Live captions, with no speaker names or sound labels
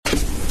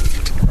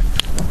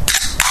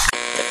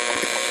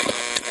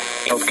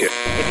Okay.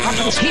 It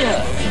happens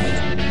here,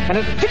 and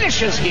it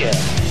finishes here.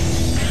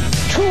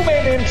 2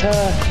 men enter,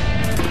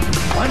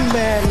 1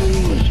 man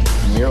leaves.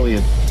 Nearly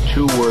a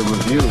 2-word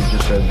review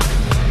just said,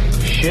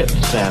 shit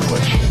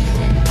sandwich.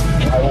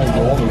 I will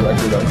roll the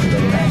record up to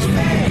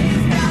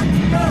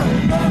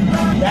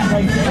That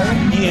right there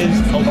is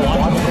a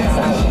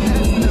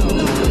wonderful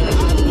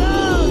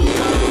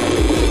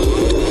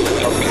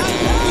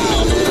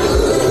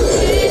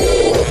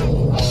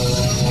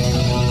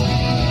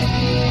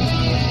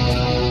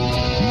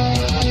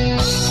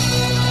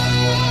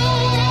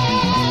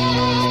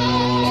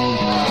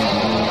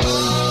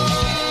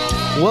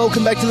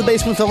Welcome back to the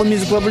basement, fellow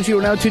music lovers. You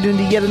are now tuned in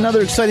to yet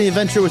another exciting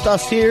adventure with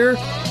us here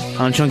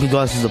on Chunky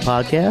Glasses, the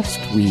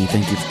podcast. We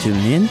thank you for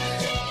tuning in.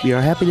 We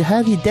are happy to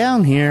have you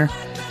down here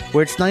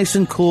where it's nice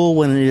and cool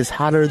when it is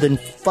hotter than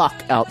fuck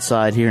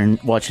outside here in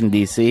Washington,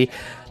 D.C.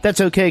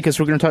 That's okay, because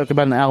we're going to talk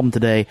about an album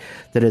today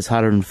that is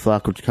hotter than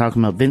fuck. We're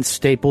talking about Vince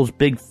Staples'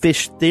 Big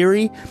Fish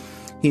Theory.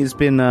 He's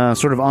been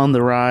sort of on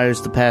the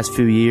rise the past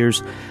few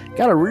years.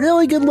 Got a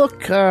really good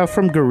look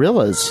from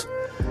Gorillaz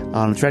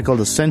on a track called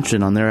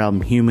Ascension on their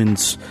album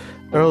Humans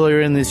earlier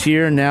in this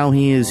year. Now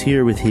he is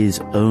here with his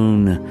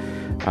own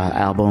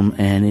album,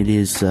 and it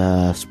is,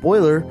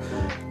 spoiler,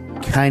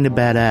 kind of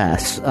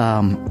badass.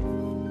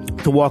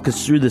 To walk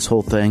us through this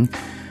whole thing,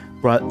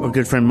 brought our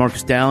good friend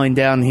Marcus Dowling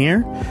down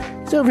here.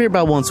 He's over here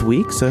about once a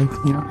week, so,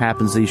 you know,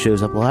 happens that he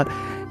shows up a lot.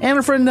 And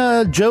our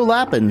friend Joe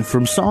Lappin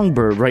from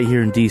Songbird right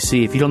here in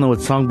D.C. If you don't know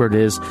what Songbird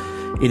is,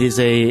 it is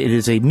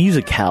a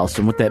music house,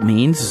 and what that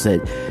means is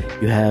that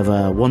you have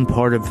one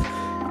part of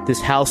this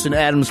house in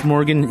Adams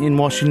Morgan in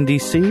Washington,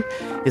 D.C.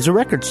 is a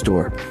record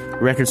store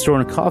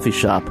and a coffee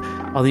shop.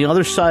 On the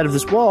other side of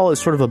this wall is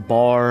sort of a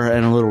bar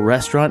and a little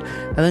restaurant.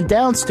 And then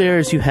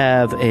downstairs you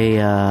have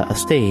a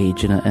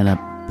stage and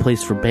a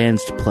place for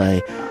bands to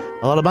play.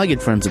 A lot of my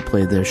good friends have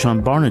played there.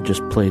 Sean Barnett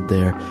just played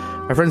there.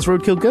 Our friends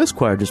Roadkill Ghost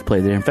Choir just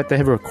played there. In fact, I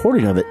have a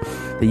recording of it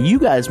that you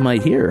guys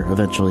might hear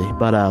eventually.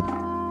 But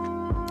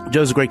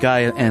Joe's a great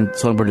guy, and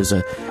Songbird is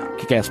a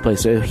kick-ass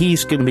place. So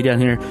he's going to be down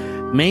here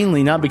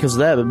mainly not because of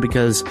that, but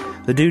because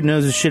the dude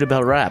knows his shit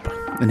about rap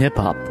and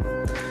hip-hop.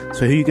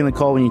 So who you going to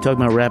call when you talk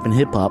about rap and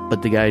hip-hop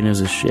but the guy who knows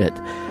his shit?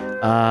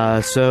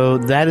 So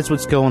that is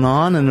what's going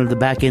on. And at the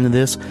back end of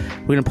this,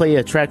 we're going to play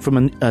a track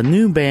from a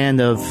new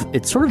band of...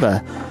 It's sort of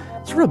a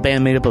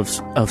band made up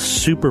of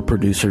super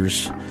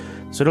producers.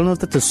 So I don't know if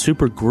that's a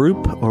super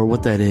group or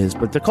what that is,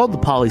 but they're called the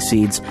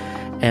Polyseeds,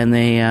 and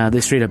they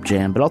straight up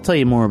jam. But I'll tell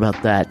you more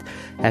about that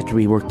after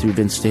we work through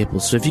Vince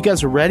Staples. So if you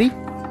guys are ready,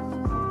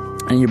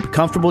 and you're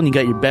comfortable, and you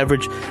got your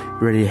beverage, you're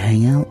ready to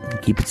hang out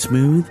and keep it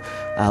smooth,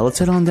 let's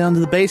head on down to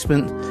the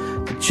basement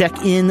to check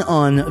in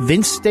on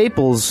Vince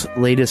Staples'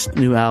 latest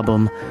new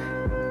album,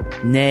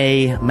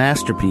 nay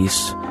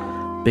masterpiece,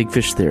 Big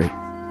Fish Theory.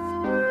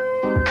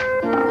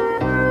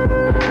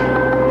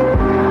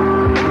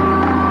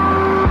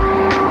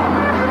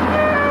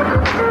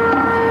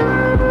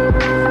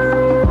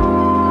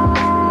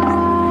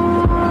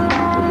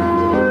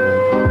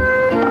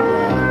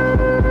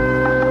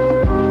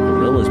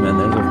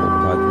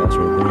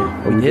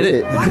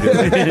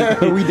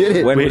 We did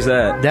it. When was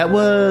that? That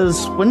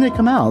was... When did it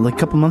come out? Like a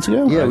couple months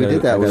ago? Yeah, we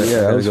did that one.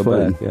 Yeah, that was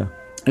fun. Yeah.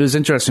 It was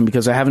interesting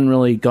because I haven't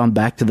really gone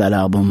back to that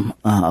album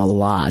a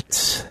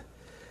lot,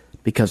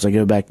 because I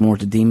go back more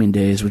to Demon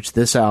Days, which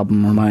this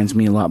album reminds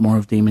me a lot more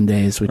of Demon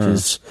Days, which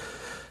is...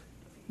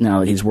 Now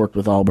that he's worked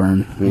with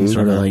Auburn, he's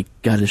sort of like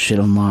got his shit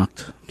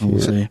unlocked. We'll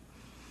see.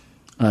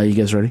 You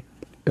guys ready?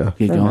 Yeah.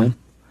 Keep going. Man.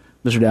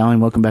 Mr. Dowling,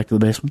 welcome back to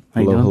the basement.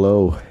 How you doing?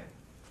 Hello.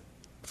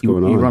 What's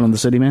going on? You running the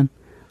city, man?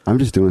 I'm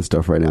just doing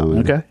stuff right now,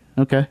 man.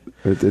 Okay.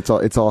 It's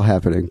all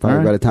happening.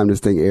 Probably by the time this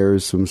thing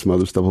airs, some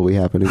other stuff will be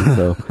happening.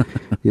 So,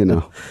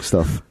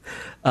 stuff.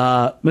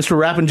 Mr.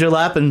 Rappin' Joe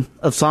Lappin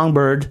of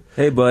Songbird.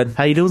 Hey, bud.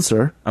 How you doing,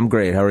 sir? I'm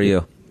great. How are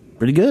you?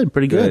 Pretty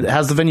good.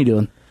 How's the venue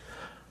doing?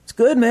 It's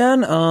good,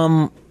 man.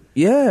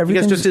 Yeah, you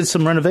guys just did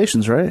some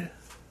renovations, right?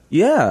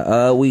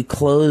 Yeah, we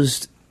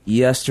closed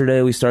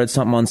yesterday. We started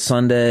something on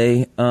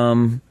Sunday.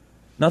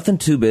 Nothing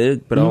too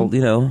big, but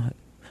I'll,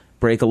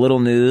 break a little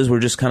news. We're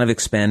just kind of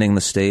expanding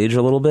the stage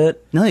a little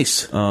bit.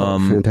 Nice.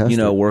 Fantastic.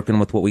 Working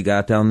with what we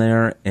got down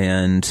there,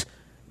 and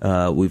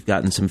we've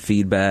gotten some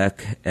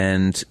feedback,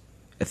 and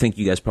I think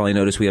you guys probably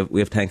noticed we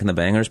have Tank and the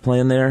Bangers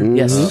playing there.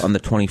 Yes. On the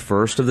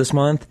 21st of this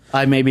month.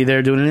 I may be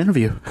there doing an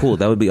interview. Cool.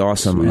 That would be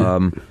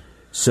awesome.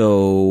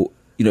 So,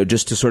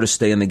 just to sort of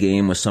stay in the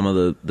game with some of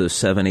the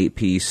 7-8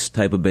 piece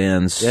type of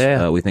bands,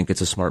 we think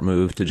it's a smart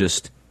move to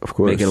just Of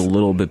course. Make it a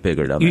little bit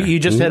bigger down there. You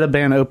just had a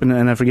band open,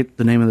 and I forget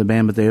the name of the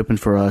band, but they opened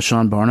for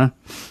Sean Barna,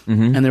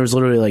 and there was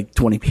literally like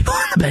 20 people in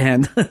the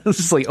band. It was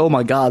just like, oh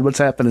my god, what's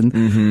happening?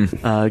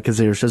 Because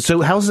they were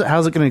so. How's it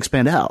going to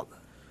expand out?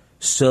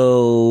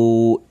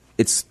 So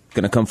it's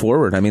going to come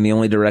forward. I mean, the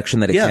only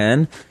direction that it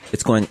can,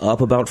 it's going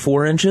up about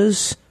 4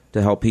 inches.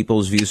 to help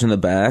people's views in the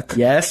back.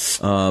 Yes.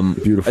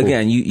 Beautiful.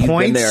 Again, you've been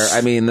Points. there.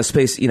 I mean, the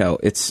space,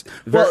 it's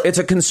it's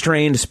a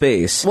constrained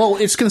space. Well,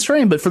 it's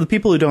constrained, but for the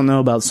people who don't know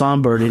about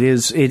Songbird, it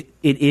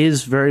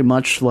is very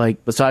much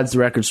like, besides the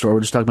record store,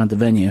 we're just talking about the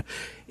venue,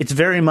 it's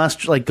very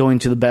much like going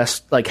to the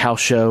best like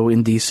house show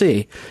in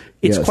DC.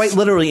 It's Yes. quite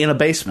literally in a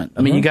basement.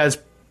 I mean, you guys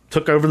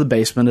took over the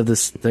basement of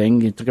this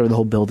thing, you took over the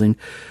whole building.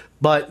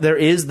 But there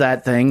is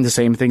that thing, the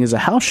same thing as a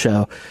house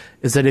show,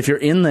 is that if you're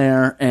in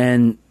there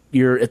and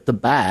you're at the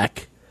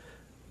back,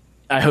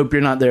 I hope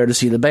you're not there to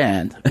see the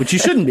band, which you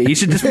shouldn't be. You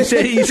should just be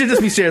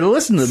there to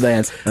listen to the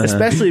bands,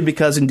 especially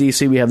because in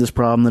DC we have this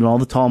problem that all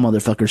the tall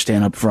motherfuckers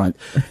stand up front.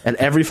 At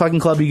every fucking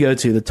club you go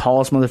to, the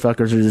tallest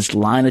motherfuckers are this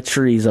line of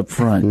trees up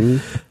front.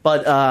 Mm-hmm.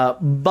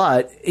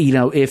 But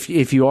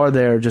if you are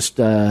there just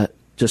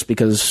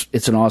because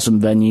it's an awesome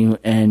venue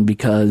and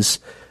because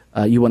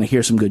you want to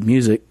hear some good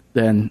music,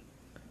 then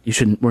you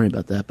shouldn't worry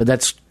about that. But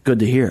that's good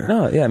to hear.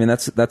 No, yeah, I mean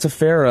that's a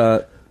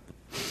fair,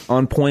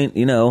 on point,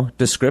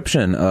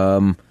 description.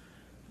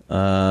 We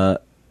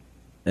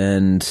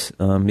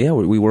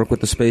work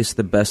with the space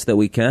the best that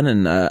we can,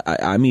 and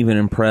I'm even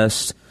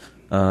impressed.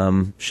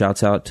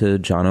 Shouts out to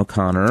John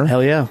O'Connor.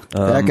 Hell yeah,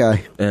 that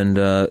guy, and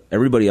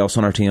everybody else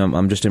on our team.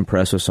 I'm just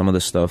impressed with some of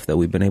the stuff that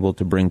we've been able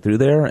to bring through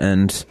there,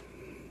 and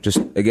just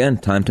again,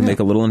 time to make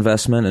a little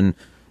investment, and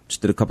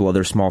just did a couple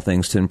other small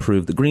things to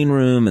improve the green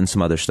room and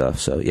some other stuff.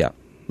 So yeah.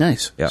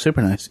 Nice. Yeah.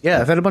 Super nice.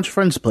 Yeah, I've had a bunch of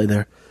friends play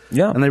there.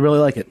 Yeah. And they really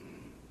like it.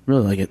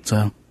 Really like it,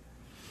 so.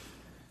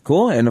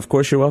 Cool, and of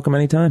course you're welcome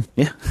anytime.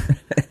 Yeah.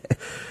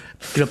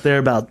 Get up there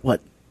about,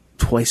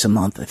 twice a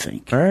month, I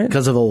think. All right.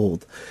 Because of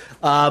old.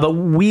 But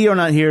we are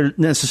not here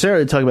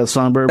necessarily to talk about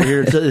Songbird.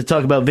 We're here to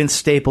talk about Vince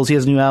Staples. He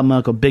has a new album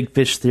out called Big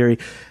Fish Theory.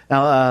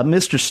 Now,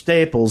 Mr.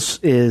 Staples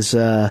is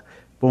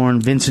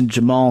born Vincent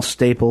Jamal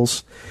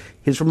Staples.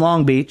 He's from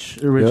Long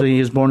Beach. Originally, He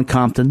was born in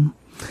Compton.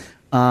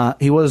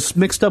 He was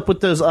mixed up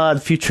with those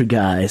Odd Future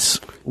guys,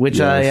 which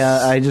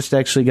Yes. I just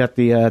actually got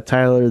the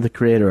Tyler the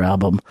Creator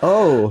album.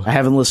 Oh. I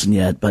haven't listened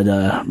yet, but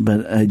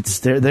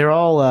they're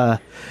all.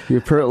 You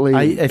apparently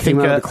I came think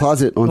out of the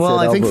closet on well,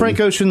 said I think album. Frank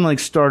Ocean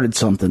started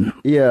something.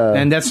 Yeah.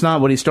 and that's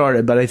not what he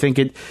started, but I think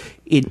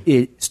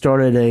it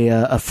started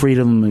a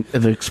freedom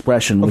of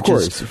expression, Of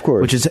course.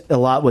 which is a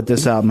lot what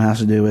this album has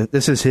to do with.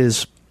 This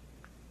is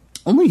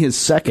only his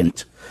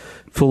second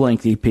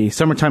full-length EP.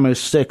 Summertime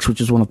 '06,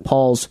 which is one of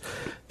Paul's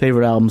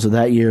favorite albums of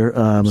that year,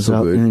 was So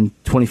out good. in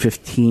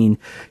 2015.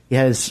 He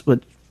has, 4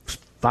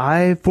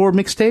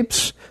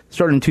 mixtapes?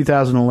 Started in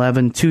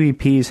 2011, 2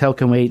 EPs, Hell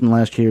Can Wait, and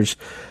last year's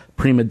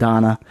Prima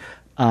Donna.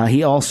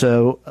 He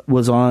also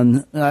was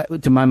on,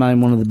 to my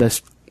mind, one of the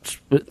best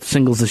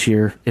singles this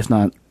year, if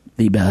not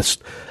the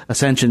best,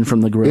 Ascension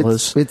from the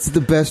Gorillaz. It's the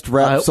best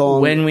rap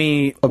song when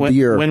the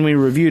year. When we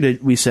reviewed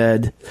it, we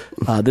said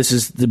this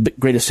is the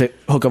greatest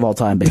hook of all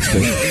time,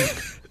 basically.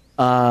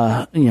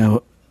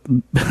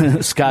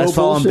 Sky's No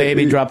Falling, bullshit.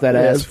 Baby, drop that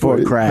Yeah, ass before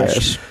it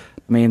crash. I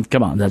mean,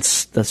 come on,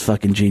 that's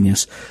fucking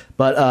genius.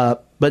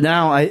 But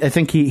now I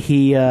think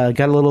he got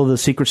a little of the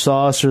secret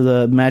sauce or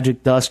the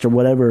magic dust or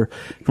whatever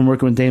from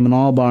working with Damon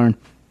Albarn.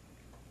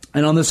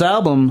 And on this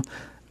album,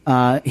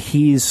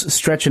 he's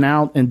stretching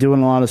out and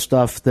doing a lot of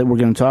stuff that we're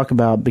going to talk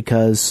about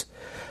because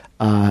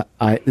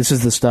this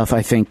is the stuff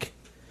I think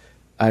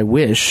I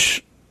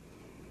wish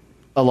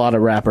a lot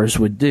of rappers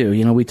would do.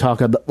 We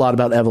talk a lot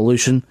about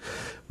evolution.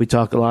 We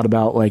talk a lot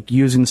about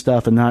using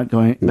stuff and not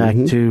going back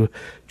to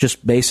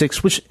just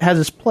basics, which has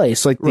its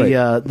place.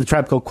 The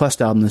Tribe Called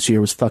Quest album this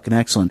year was fucking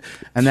excellent,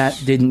 and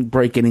that didn't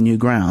break any new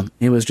ground.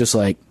 It was just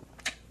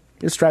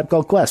it's Tribe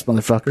Called Quest,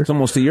 motherfucker. It's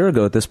almost a year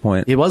ago at this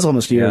point. It was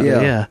almost a year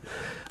ago, yeah.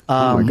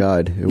 Oh my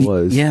God, it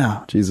was.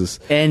 Yeah. Jesus.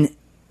 And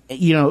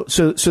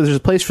so there's a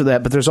place for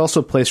that, but there's also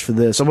a place for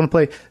this. I want to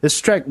play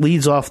this track.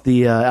 Leads off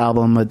the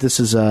album, but this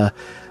is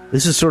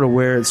sort of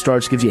where it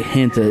starts. Gives you a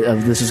hint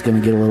of this is going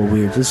to get a little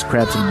weird. This is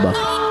Crabs in the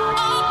Bucket.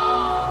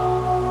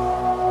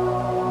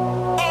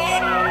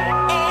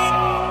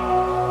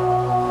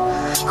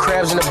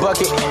 Crabs in the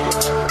bucket.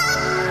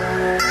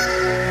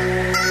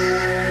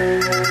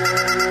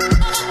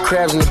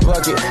 Crabs in the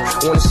bucket.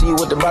 Wanna see you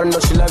with the bottom, know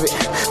she love it.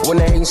 When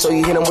they hating, so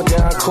you hit them with the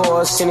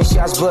encore. Sending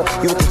shots, but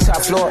you at the top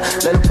floor.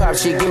 Let them pop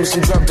shit, give me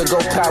some drug to go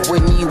pop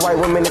with. Need white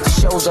women at the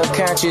shows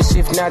unconscious.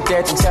 If not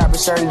that, the top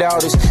is certain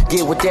daughters.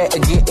 Get with that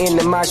or get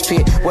in the mosh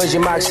pit. Where's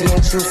your moxie?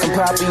 Ain't you from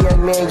Poppy?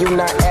 Young man, you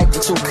not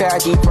acting too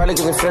cocky. Probably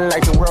cause I'm feeling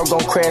like the world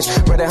gon' crash.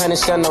 Brother Hunter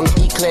son on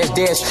the E-class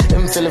dash.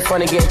 Them feeling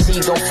funny, get T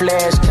gon'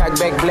 flash. Cock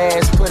back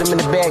blast, put him in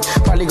the bag.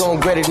 Probably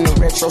gon' regret it in the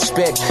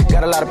retrospect.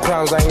 Got a lot of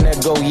problems, I ain't let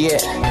go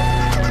yet.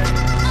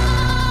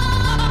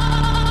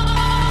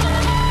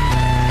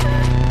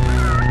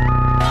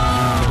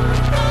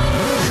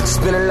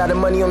 Spend a lot of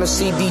money on the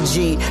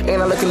CDG.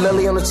 Ain't I looking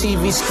lily on the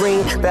TV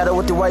screen? Battle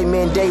with the white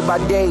man day by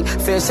day.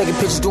 Feds taking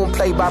pictures, doing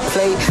play by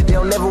play.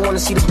 They'll never want to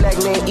see the black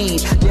man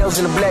eat. Nails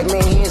in the black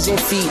man hands and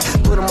feet.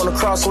 Put him on the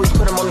cross, so we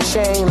put him on the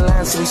chain.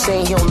 Lines to be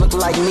saying he don't look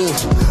like me.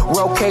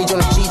 Roll cage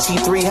on the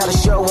GT3. Had a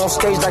show on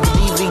stage like a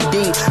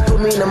DVD. Put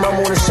me in the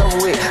mama when it's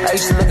over with. I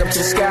used to look up to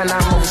the sky, now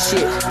I'm over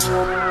shit.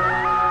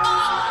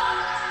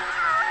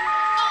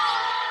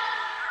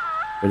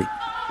 Ready?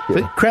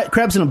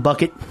 Crabs in a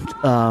Bucket.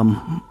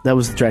 That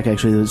was the track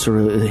actually that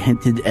sort of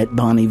hinted at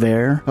Bon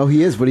Iver. Oh,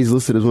 he is, but he's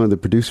listed as one of the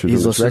producers.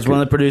 He's listed as one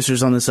of the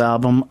producers on this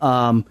album.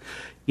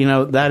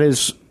 That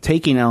is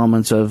taking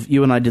elements of,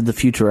 you and I did the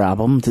Future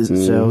album,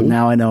 so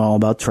now I know all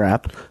about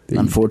trap,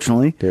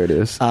 unfortunately. There it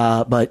is.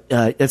 But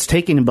it's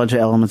taking a bunch of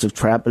elements of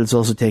trap, but it's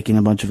also taking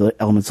a bunch of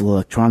elements of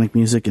electronic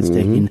music. It's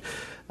taking,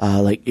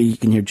 you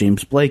can hear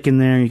James Blake in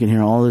there, you can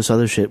hear all this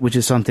other shit, which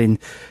is something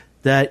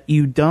that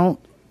you don't,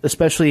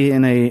 especially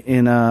in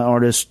a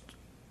artist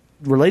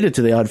related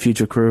to the Odd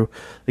Future crew,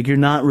 like you're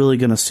not really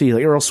going to see.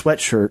 Like Earl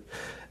Sweatshirt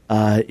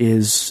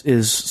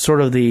is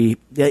sort of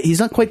he's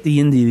not quite the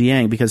yin to the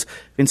yang, because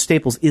Vince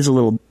Staples is a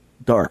little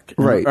dark,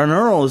 right? And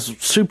Earl is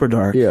super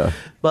dark, yeah.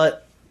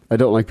 But I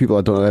don't like people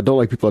that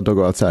don't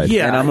go outside.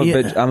 Yeah, and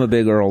I'm a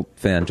big Earl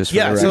fan. Just for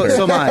the record.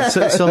 So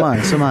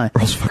am I.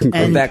 Earl's fucking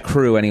great. And that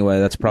crew anyway.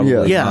 That's probably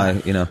my,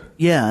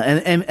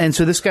 and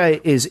so this guy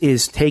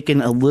is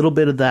taking a little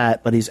bit of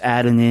that, but he's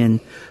adding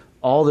in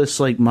all this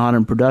like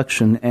modern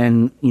production.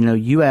 And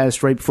you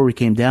asked right before we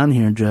came down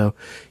here, Joe,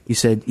 you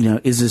said,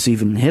 is this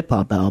even a hip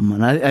hop album?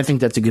 And I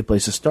think that's a good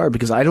place to start,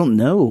 because I don't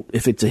know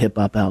if it's a hip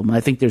hop album. I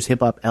think there's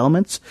hip hop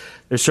elements.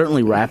 There's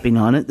certainly rapping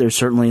on it. There's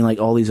certainly like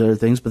all these other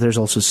things, but there's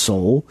also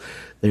soul.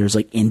 There's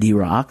like indie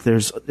rock.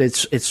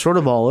 It's sort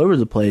of all over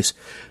the place,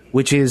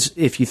 which is,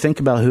 if you think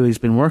about who he's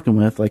been working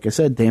with, like I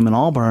said, Damon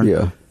Albarn.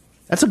 Yeah.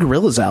 That's a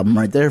Gorillaz album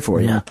right there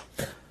for you.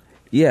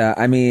 Yeah.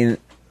 I mean,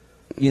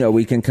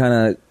 we can kind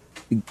of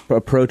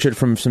approach it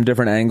from some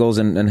different angles,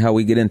 and how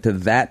we get into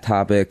that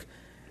topic.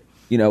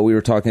 We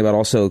were talking about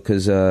also,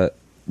 because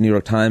New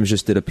York Times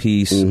just did a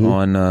piece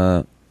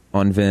on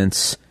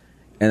Vince,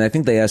 and I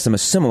think they asked him a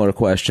similar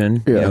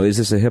question. Yeah. Is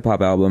this a hip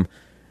hop album?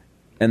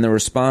 And the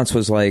response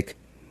was like,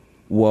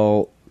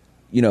 well,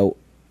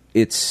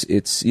 it's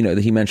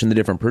he mentioned the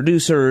different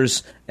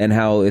producers and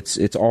how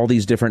it's all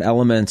these different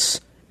elements,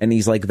 and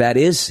he's like, that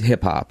is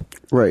hip hop,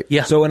 right?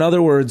 Yeah. So in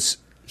other words,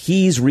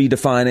 he's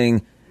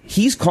redefining.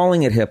 He's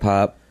calling it hip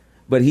hop,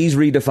 but he's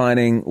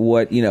redefining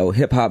what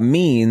hip hop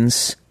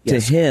means to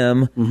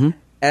him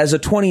as a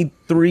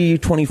 23,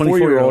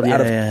 24-year-old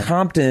out of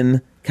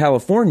Compton,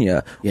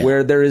 California,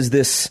 where there is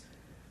this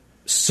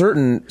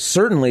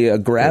certainly a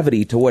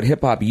gravity to what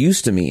hip hop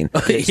used to mean.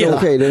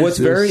 What's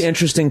very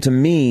interesting to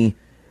me,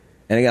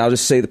 and again, I'll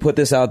just say, put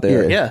this out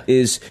there,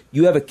 is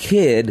you have a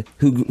kid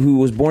who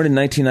was born in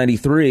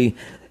 1993.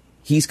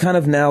 He's kind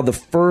of now the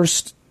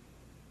first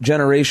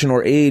generation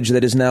or age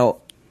that is now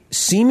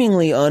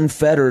seemingly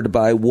unfettered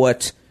by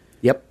what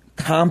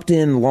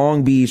Compton,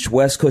 Long Beach,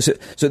 West Coast.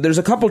 So there's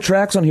a couple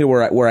tracks on here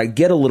where I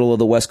get a little of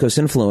the West Coast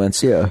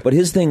influence. Yeah. But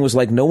his thing was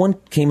like, no one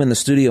came in the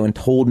studio and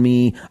told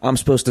me I'm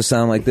supposed to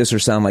sound like this or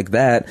sound like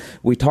that.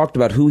 We talked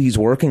about who he's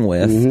working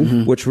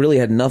with, which really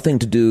had nothing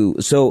to do.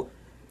 So,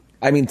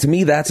 I mean, to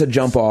me, that's a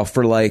jump off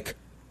for like,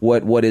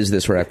 what is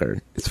this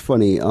record? It's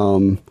funny.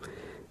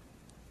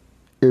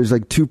 There's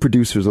like two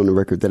producers on the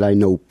record that I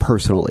know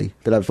personally,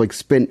 that I've like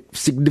spent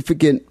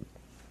significant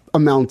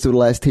amounts of the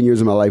last 10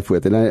 years of my life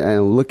with, and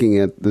I'm looking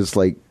at this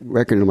like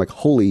record and I'm like,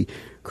 holy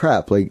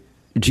crap, like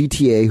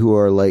GTA, who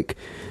are like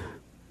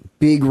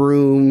big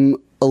room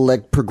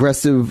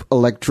progressive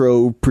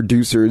electro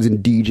producers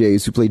and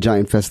DJs who play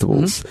giant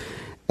festivals,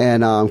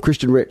 and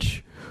Christian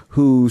Rich,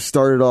 who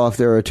started off,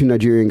 there are two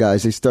Nigerian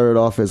guys, they started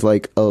off as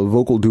like a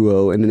vocal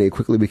duo, and then they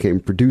quickly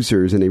became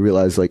producers, and they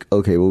realized like,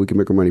 okay, well, we can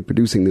make more money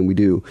producing than we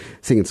do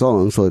singing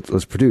songs, so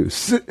let's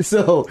produce.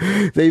 So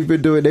they've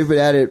been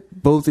at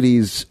it, both of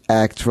these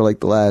acts, for like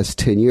the last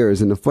 10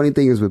 years. And the funny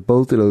thing is with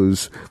both of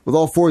those, with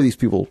all four of these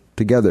people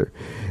together,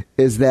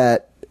 is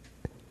that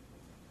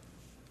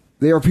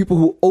there are people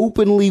who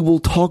openly will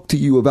talk to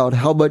you about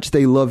how much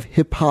they love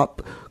hip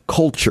hop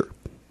culture.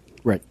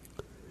 Right.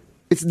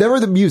 It's never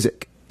the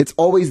music. It's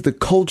always the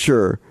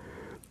culture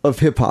of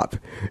hip hop.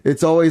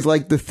 It's always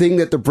like the thing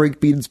that the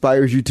breakbeat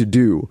inspires you to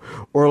do,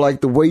 or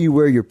like the way you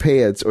wear your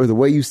pants, or the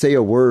way you say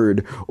a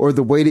word, or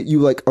the way that you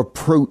like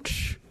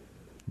approach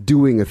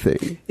doing a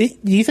thing. Do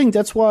you think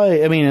that's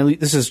why, I mean,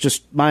 this is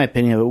just my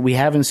opinion, but we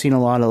haven't seen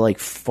a lot of like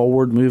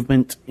forward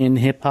movement in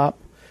hip hop?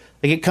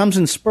 Like, it comes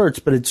in spurts,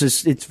 but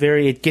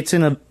it gets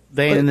in a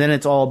vein, and then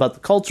it's all about the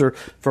culture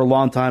for a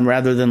long time,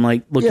 rather than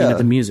like looking at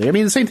the music. I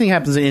mean, the same thing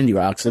happens in indie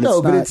rock. So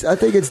I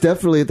think it's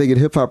definitely a thing in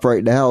hip hop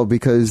right now,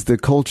 because the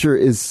culture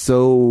is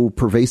so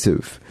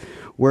pervasive,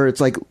 where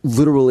it's like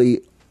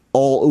literally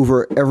all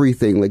over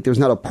everything. Like, there's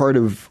not a part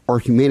of our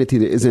humanity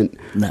that isn't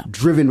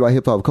driven by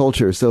hip hop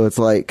culture. So it's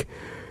like,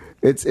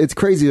 it's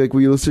crazy. Like,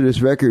 when you listen to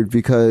this record,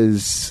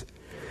 because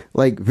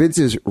like Vince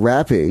is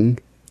rapping,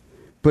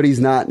 but he's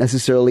not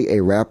necessarily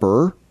a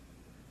rapper.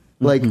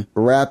 Like,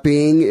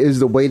 rapping is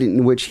the way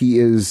in which he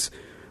is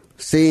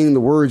saying the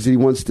words that he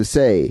wants to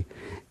say.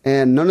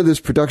 And none of this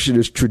production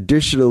is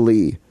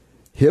traditionally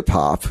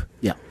hip-hop.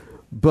 Yeah.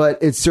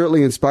 But it's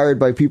certainly inspired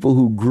by people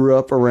who grew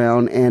up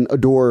around and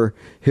adore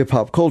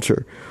hip-hop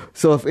culture.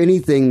 So if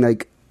anything,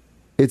 like,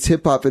 it's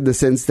hip-hop in the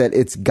sense that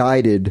it's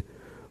guided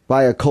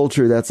by a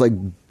culture that's, like,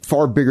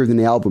 far bigger than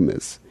the album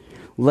is.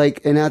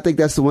 Like, and I think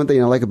that's the one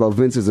thing I like about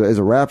Vince as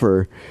a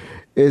rapper,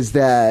 is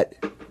that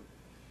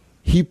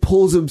he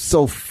pulls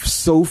himself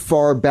so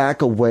far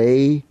back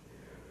away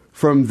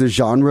from the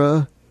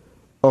genre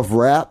of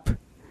rap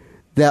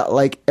that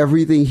like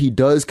everything he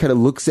does kind of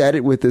looks at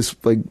it with this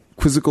like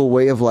quizzical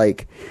way of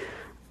like,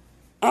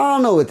 I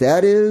don't know what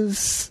that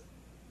is,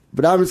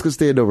 but I'm just gonna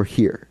stand over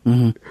here.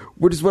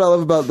 Which is what I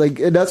love about like,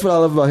 and that's what I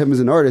love about him as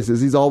an artist,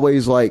 is he's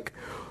always like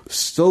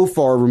so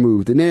far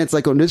removed. And then it's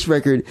like on this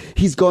record,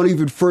 he's gone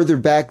even further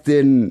back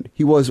than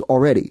he was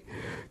already.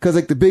 Because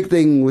like the big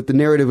thing with the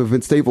narrative of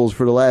Vince Staples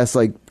for the last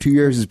like 2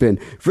 years has been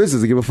Vince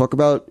doesn't give a fuck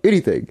about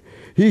anything.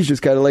 He's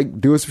just kind of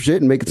like doing some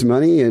shit and making some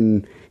money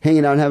and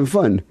hanging out and having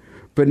fun.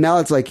 But now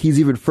it's like he's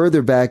even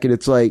further back, and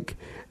it's like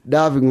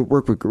now having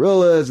worked with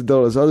Gorillaz and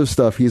all this other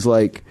stuff, he's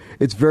like,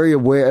 it's very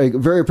aware, like,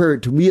 very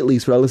apparent to me at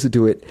least when I listen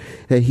to it,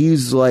 that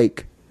he's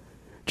like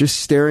just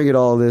staring at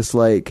all this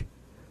like,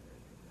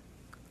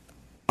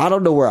 I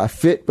don't know where I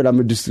fit, but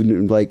I'm just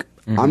like,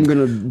 I'm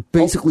going to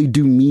basically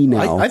do me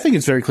now. I think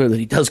it's very clear that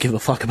he does give a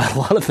fuck about a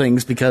lot of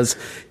things, because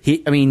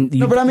you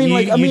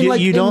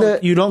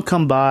don't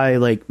come by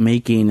like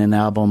making an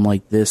album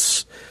like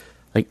this,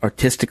 like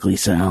artistically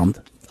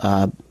sound,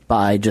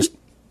 by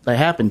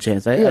happen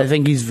chance. I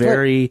think he's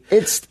very.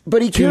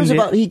 But he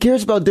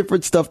cares about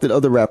different stuff that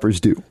other rappers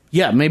do.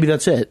 Yeah, maybe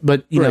that's it.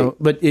 But you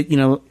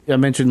know, I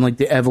mentioned like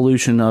the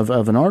evolution of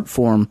an art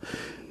form,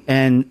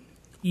 and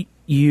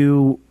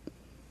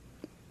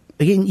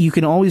again, you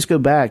can always go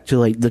back to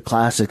like the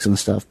classics and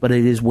stuff, but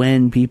it is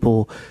when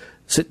people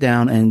sit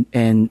down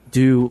and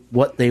do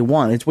what they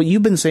want. It's what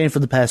you've been saying for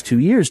the past 2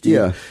 years, dude.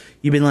 Yeah.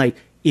 You've been like,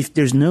 if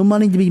there's no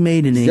money to be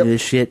made in any of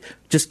this shit,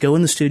 just go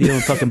in the studio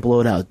and fucking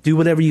blow it out. Do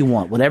whatever you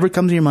want. Whatever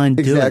comes to your mind,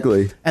 do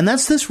it. And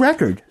that's this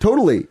record.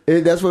 Totally.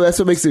 That's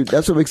what makes it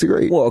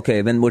great. Well,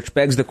 okay, then which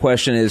begs the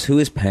question is, who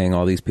is paying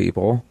all these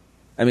people?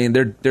 I mean,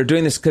 they're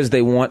doing this because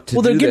they want to.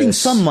 Well, they're getting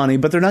some money,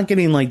 but they're not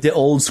getting like the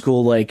old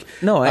school like.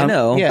 No, I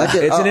know. Yeah.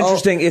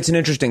 It's an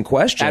interesting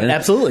question.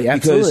 Absolutely.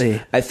 Because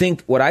I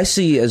think what I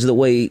see as the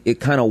way it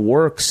kind of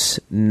works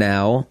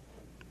now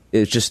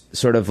is just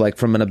sort of like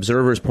from an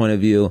observer's point of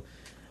view.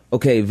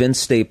 Okay, Vince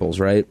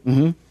Staples, right?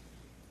 Mm-hmm.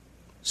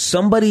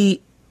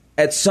 Somebody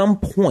at some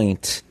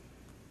point,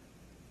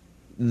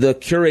 the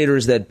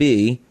curators that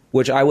be,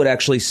 which I would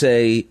actually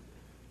say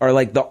are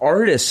like the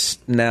artists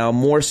now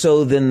more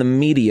so than the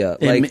media.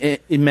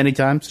 Like in many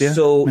times, yeah.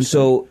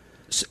 So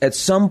at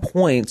some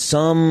point,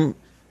 some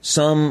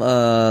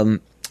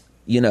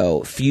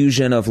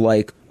fusion of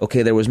like,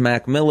 okay, there was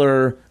Mac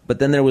Miller, but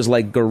then there was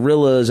like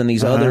Gorillaz and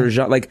these other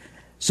like.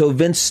 So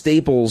Vince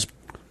Staples,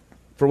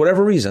 for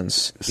whatever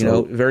reasons,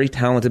 very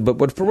talented,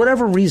 but for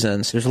whatever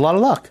reasons, there's a lot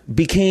of luck,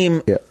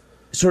 became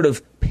sort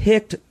of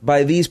picked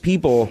by these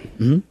people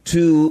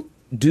to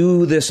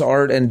do this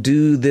art and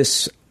do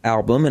this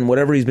album and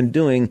whatever he's been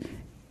doing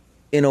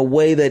in a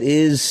way that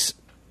is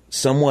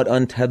somewhat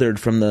untethered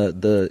from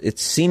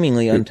it's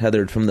seemingly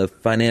untethered from the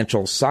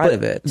financial side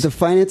of it. The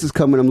finances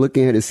come when I'm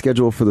looking at his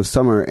schedule for the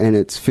summer, and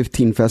it's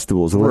 15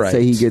 Festivals. And let's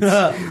say he gets,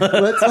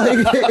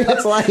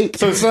 it's like,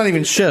 so it's not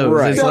even shows.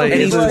 Right.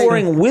 And he's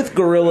touring with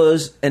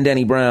Gorillaz and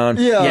Danny Brown.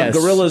 Yeah. Yes.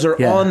 Gorillaz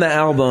are on the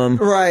album.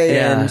 Right.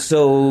 And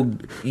so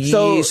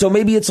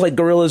maybe it's like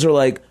Gorillaz are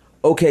like,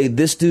 okay,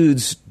 this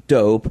dude's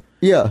dope.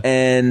 Yeah.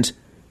 And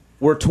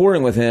we're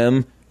touring with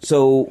him,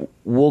 so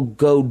we'll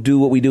go do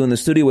what we do in the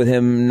studio with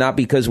him, not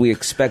because we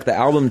expect the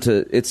album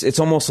to. It's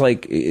almost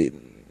like,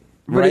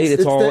 right?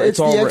 It's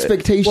the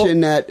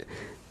expectation that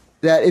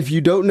if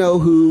you don't know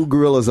who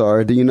Gorillaz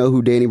are, do you know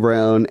who Danny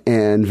Brown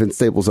and Vince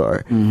Staples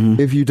are? Mm-hmm.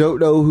 If you don't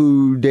know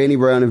who Danny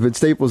Brown and Vince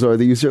Staples are,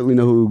 then you certainly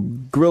know who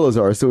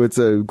Gorillaz are. So it's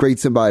a great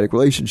symbiotic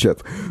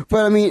relationship.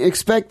 But I mean,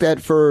 expect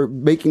that for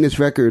making this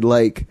record,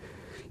 like,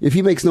 if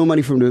he makes no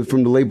money from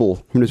the label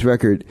from this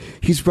record,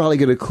 he's probably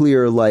going to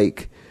clear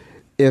like,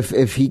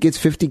 if he gets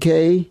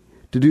 $50K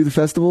to do the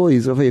festival,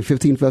 he's going to play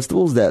 15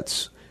 festivals.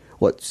 That's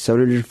what,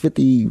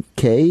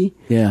 $750K?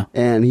 Yeah,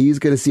 and he's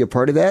going to see a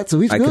part of that. So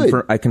he's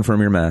good. I confirm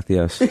your math.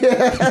 Yes,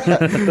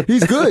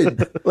 he's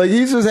good. Like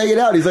he's just hanging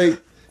out. He's like,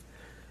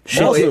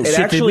 it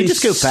actually, did we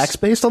just go facts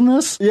based on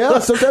this? Yeah,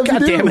 sometimes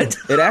God you do. Damn it!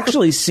 It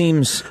actually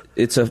seems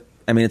it's a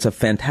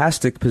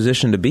fantastic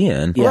position to be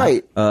in,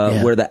 right?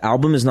 Where the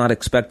album is not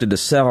expected to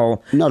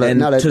sell, not a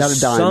dime.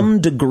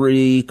 Some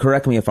degree.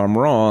 Correct me if I'm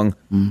wrong.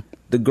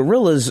 The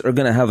Gorillaz are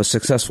going to have a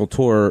successful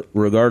tour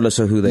regardless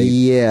of who they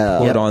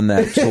put on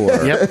that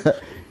tour. Yep.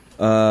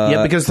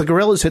 Because the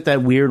Gorillaz hit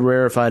that weird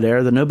rarefied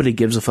air that nobody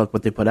gives a fuck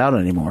what they put out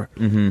anymore.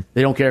 Mm-hmm.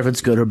 They don't care if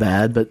it's good or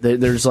bad, but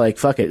there's like,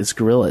 fuck it, it's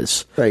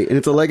Gorillaz. Right, and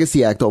it's a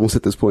legacy act almost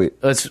at this point.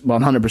 It's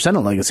 100% a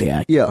legacy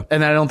act. Yeah.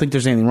 And I don't think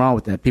there's anything wrong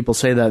with that. People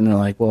say that and they're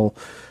like, well,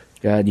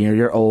 God,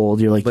 you're old.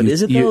 You're like, but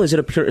is it though? Is it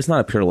a pure? It's not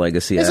a pure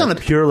legacy. It's act. not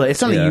a pure.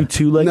 It's not a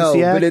U2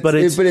 legacy act. But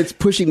it's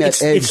pushing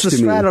that edge. It's the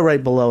strata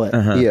right below it.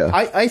 Uh-huh. Yeah.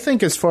 I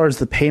think as far as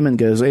the payment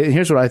goes,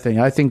 here's what I think.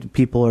 I think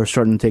people are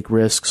starting to take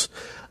risks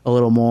a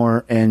little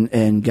more,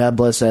 and God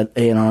bless that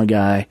A&R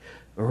guy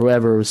or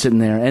whoever was sitting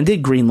there and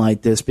did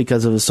greenlight this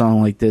because of a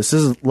song like this.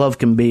 This is Love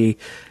Can Be.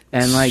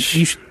 And, like,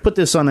 you should put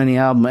this on any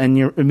album, and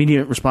your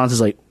immediate response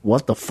is like,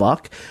 what the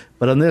fuck?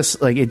 But on this,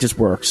 like, it just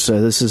works.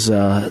 So this is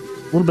a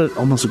little bit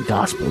almost a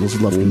gospel. This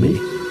is Love Can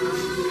Be.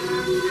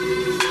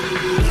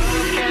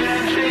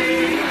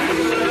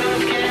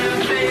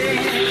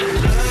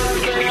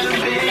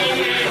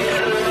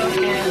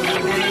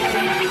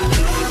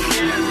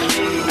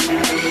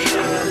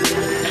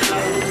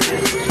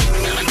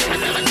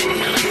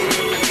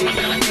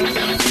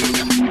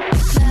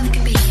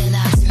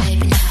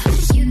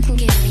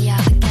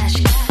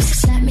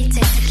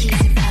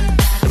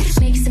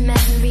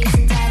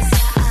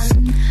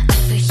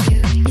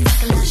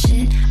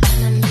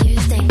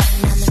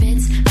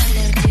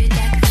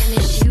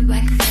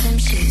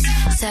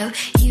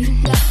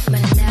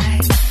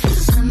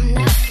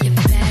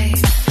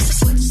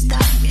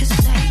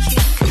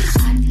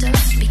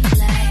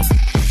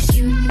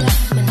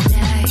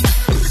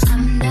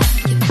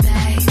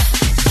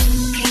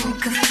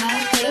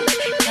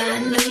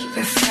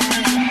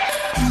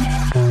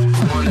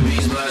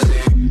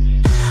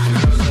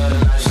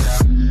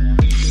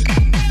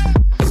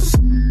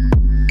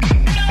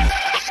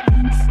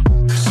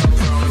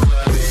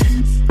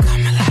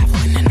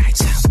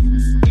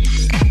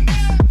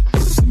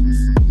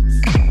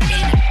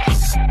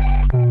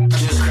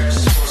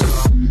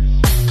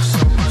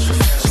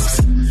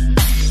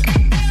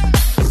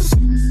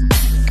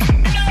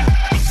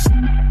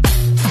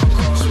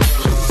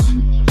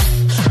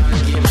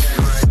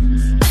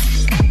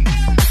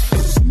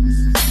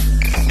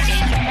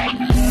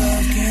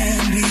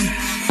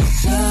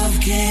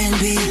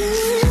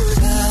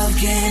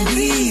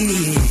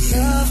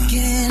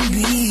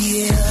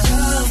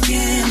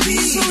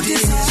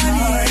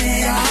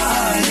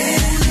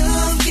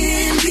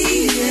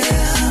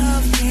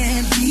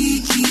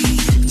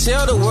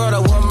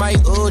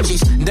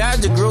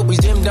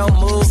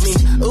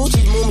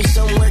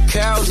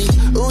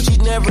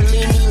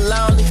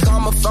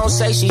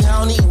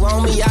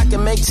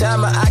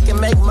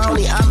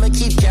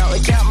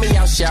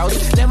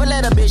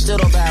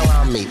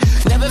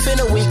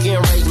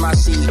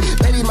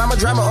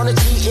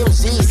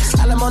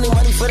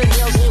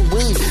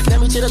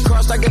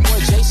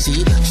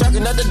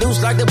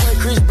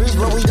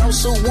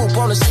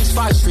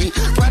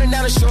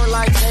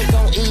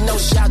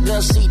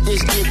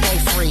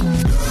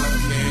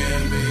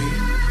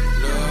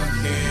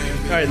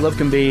 Love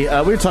Can Be. We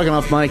were talking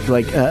off mic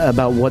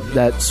about what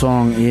that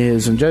song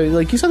is, and Joey,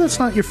 like you said, that's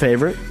not your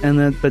favorite, and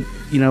then, but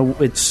you know,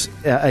 it's.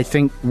 I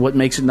think what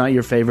makes it not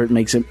your favorite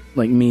makes it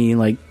like me,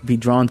 like be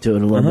drawn to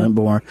it a little bit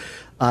more.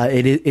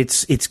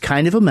 It's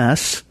kind of a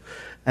mess,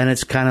 and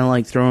it's kind of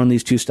like throwing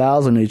these two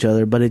styles into each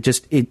other, but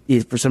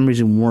it for some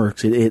reason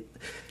works. It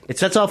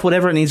sets off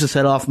whatever it needs to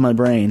set off in my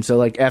brain. So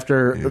like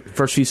after the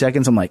first few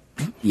seconds, I'm like,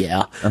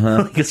 yeah,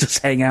 let's just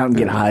hang out and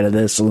get high to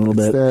this a little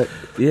bit.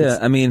 Yeah,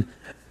 I mean.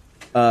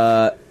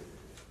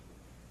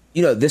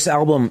 You know, this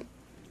album,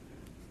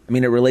 I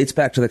mean, it relates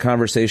back to the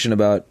conversation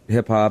about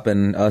hip-hop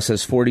and us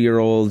as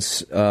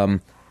 40-year-olds,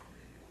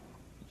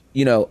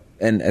 you know,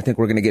 and I think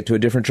we're going to get to a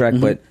different track,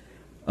 but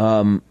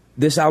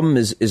this album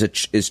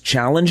is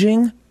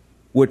challenging,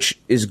 which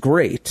is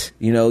great.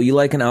 You know, you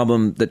like an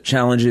album that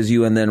challenges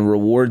you and then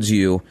rewards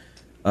you.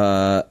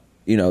 You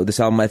know, this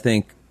album, I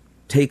think,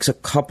 takes a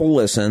couple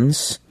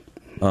listens.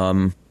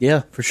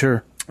 Yeah, for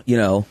sure. You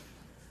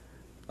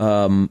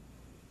know,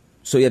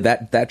 so yeah,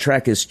 that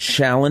track is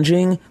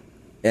challenging,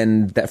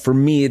 and that for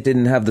me it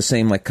didn't have the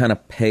same like kind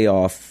of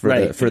payoff for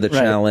the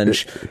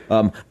challenge.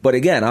 But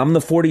again, I'm the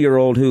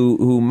 40-year-old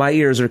who my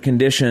ears are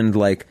conditioned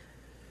like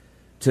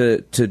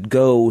to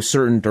go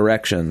certain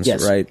directions,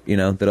 right? You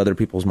know, that other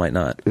people's might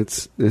not.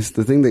 It's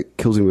the thing that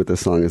kills me with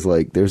this song is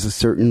like there's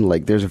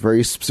a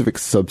very specific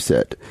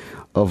subset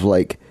of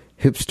like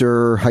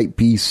hipster hype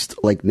beast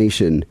like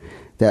nation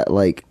that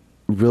like.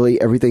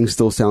 Really, everything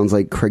still sounds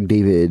like Craig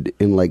David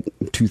in like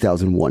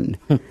 2001.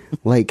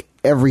 Like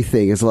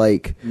everything is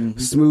like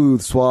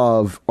smooth,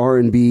 suave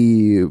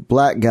R&B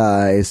black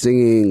guy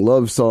singing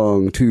love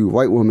song to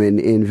white woman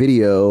in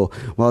video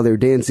while they're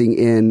dancing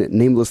in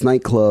nameless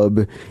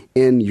nightclub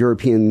in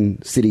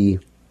European city.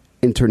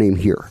 Enter name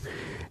here.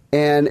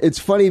 And it's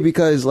funny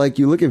because like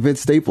you look at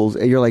Vince Staples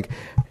and you're like,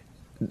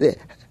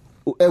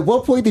 at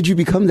what point did you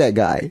become that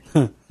guy?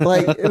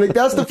 like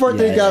that's the part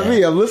that got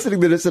me. I'm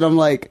listening to this and I'm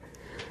like.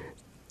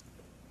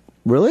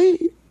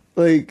 Really?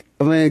 Like,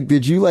 I mean,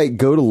 did you like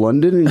go to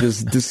London and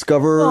just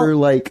discover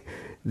like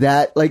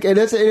that? Like, and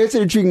it's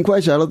an intriguing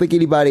question. I don't think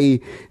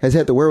anybody has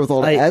had the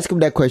wherewithal to ask him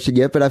that question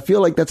yet. But I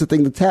feel like that's a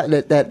thing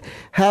that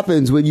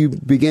happens when you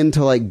begin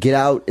to like get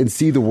out and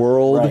see the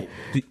world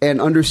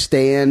and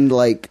understand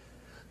like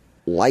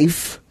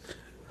life.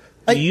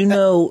 Do you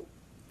know?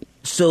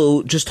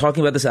 So, just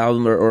talking about this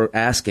album, or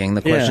asking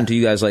the question to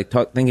you guys, like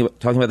talking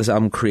about this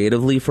album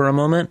creatively for a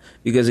moment,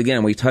 because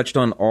again, we touched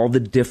on all the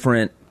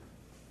different.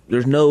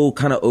 There's no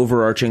kind of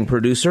overarching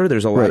producer.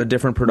 There's a lot of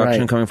different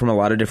production coming from a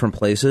lot of different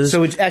places.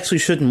 So it actually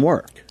shouldn't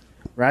work,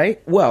 right?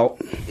 Well,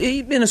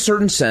 in a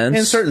certain sense.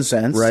 In a certain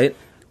sense. Right?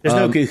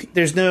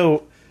 There's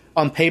no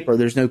on paper.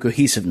 There's no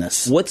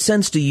cohesiveness. What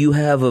sense do you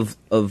have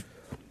of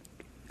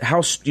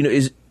how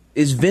is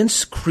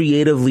Vince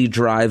creatively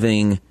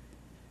driving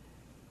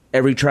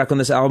every track on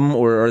this album,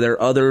 or are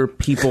there other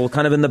people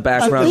kind of in the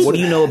background? What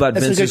do you know about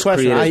Vince's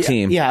creative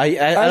team? I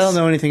don't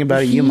know anything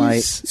about it. You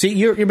might. See,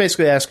 you're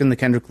basically asking the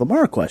Kendrick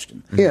Lamar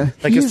question. Yeah.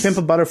 Like, if Pimp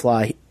a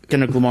Butterfly,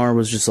 Kendrick Lamar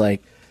was just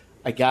like,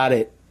 I got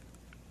it.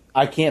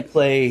 I can't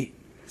play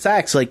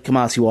sax like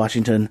Kamasi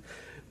Washington,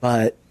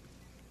 but,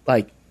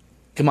 like,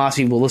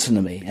 Kamasi will listen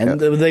to me.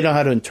 And they know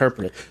how to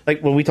interpret it.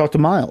 Like, when we talked to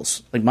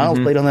Miles. Like, Miles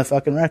played on that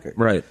fucking record.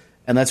 Right.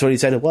 And that's what he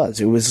said it was.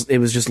 It was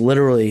just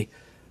literally...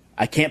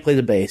 I can't play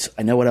the bass.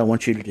 I know what I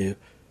want you to do.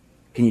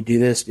 Can you do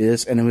this? Do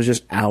this? And it was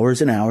just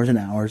hours and hours and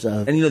hours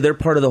of. And they're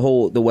part of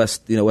the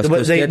West Coast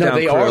Get Down crew.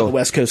 They are the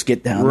West Coast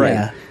Get Down, right?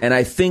 Yeah. And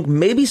I think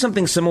maybe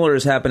something similar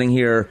is happening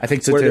here. I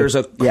think so where too. There's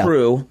a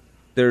crew.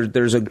 Yeah.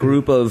 There's a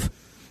group of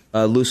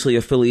loosely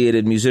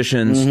affiliated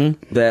musicians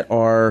that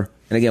are.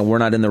 And again, we're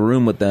not in the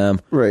room with them,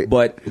 right?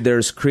 But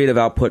there's creative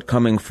output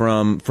coming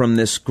from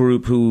this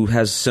group who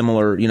has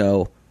similar,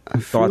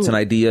 thoughts and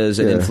ideas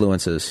and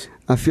influences.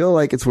 I feel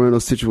like it's one of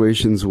those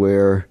situations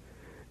where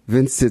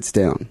Vince sits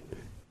down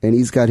and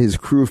he's got his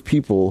crew of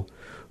people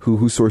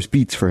who source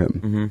beats for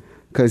him.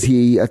 Because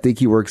I think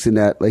he works in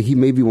that, like, he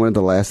may be one of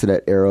the last of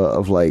that era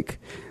of, like,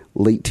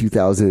 late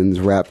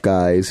 2000s rap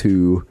guys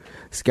who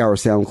scour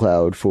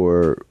SoundCloud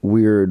for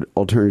weird,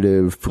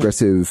 alternative,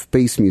 progressive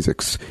bass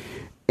musics.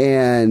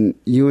 And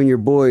you and your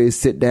boys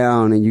sit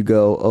down and you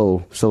go,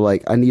 oh, so,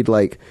 like, I need,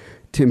 like,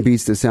 10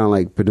 beats that sound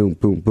like ba-doom,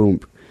 boom, boom.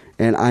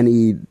 And I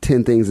need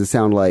 10 things that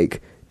sound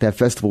like that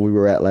festival we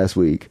were at last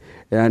week.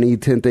 And I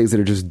need 10 things that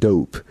are just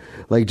dope.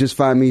 Like, just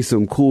find me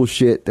some cool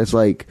shit that's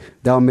like,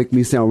 that'll make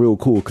me sound real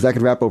cool, because I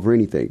can rap over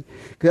anything.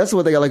 Because that's the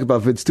one thing I like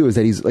about Vince, too, is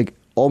that he's, like,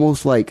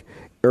 almost, like,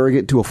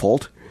 arrogant to a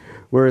fault.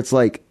 Where it's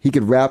like, he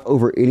could rap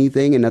over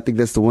anything, and I think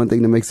that's the one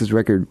thing that makes this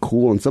record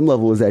cool on some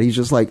level, is that he's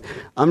just like,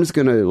 I'm just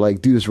gonna,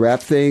 like, do this rap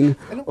thing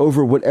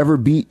over whatever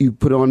beat you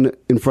put on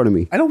in front of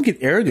me. I don't get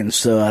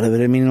arrogance, though, out of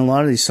it. I mean, a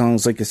lot of these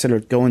songs, like I said, are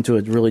going to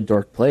a really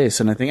dark place,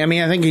 and I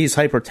think he's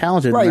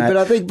hyper-talented, right, in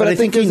that, but I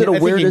think there's an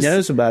awareness. He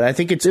knows about it. I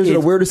think there's an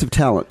awareness of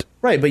talent.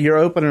 Right, but you're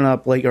opening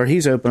up, like, or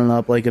he's opening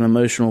up, like, an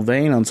emotional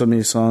vein on some of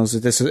these songs.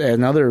 This is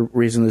another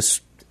reason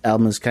this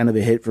album is kind of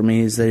a hit for me,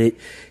 is that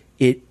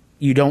it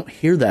you don't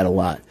hear that a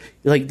lot.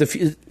 Like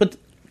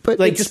but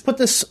like, just put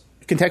this,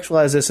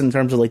 contextualize this in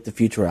terms of, like, the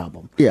Future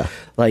album. Yeah,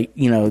 like,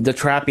 the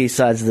trappy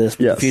sides of this,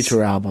 the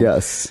Future album.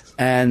 Yes.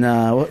 And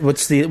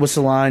what's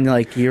the line,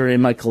 like, you're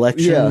in my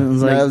collection? Yeah,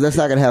 like, no, that's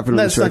not going to happen.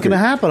 That's not going to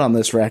happen on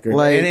this record.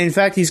 Like, and in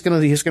fact, he's going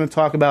to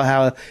talk about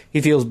how he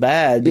feels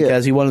bad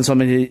because he wanted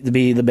somebody to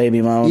be the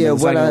baby mom. Yeah,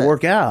 it's not going to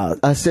work out.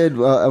 I said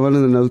one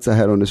of the notes I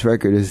had on this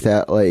record is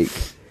that, like,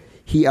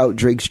 he out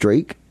Drakes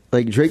Drake.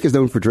 Like, Drake is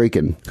known for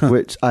Draken,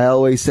 which I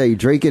always say,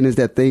 Draken is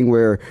that thing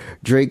where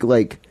Drake,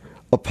 like,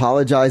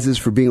 apologizes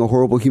for being a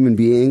horrible human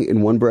being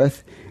in one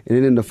breath, and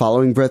then in the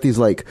following breath, he's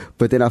like,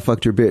 but then I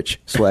fucked your bitch,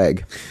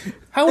 swag.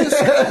 How is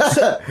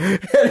that?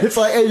 And it's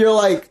like, and you're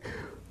like,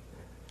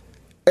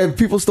 and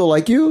people still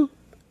like you?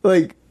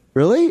 Like,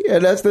 really?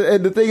 And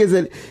the thing is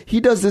that he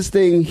does this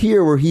thing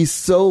here where he's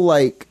so,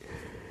 like,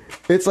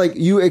 it's like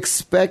you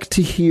expect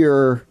to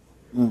hear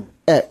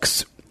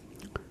X,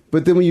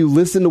 but then when you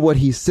listen to what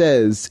he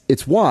says,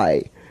 it's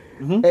Y.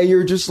 And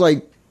you're just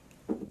like,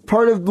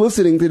 part of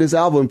listening to this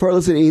album, part of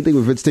listening to anything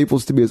with Vince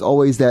Staples to me is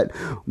always that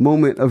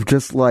moment of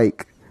just,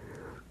 like,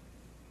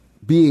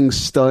 being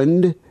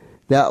stunned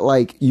that,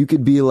 like, you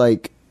could be,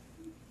 like,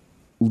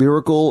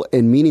 lyrical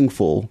and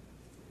meaningful,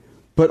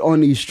 but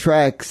on these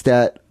tracks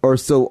that are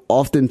so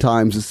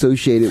oftentimes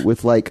associated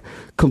with, like,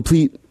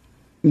 complete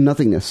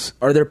nothingness.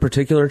 Are there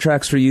particular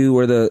tracks for you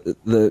where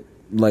the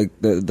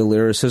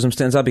lyricism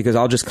stands out? Because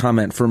I'll just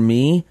comment, for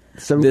me,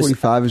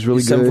 745 is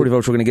really good. 745,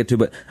 which we're going to get to,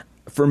 but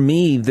for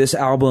me, this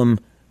album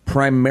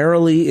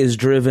primarily is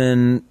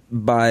driven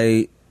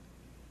by,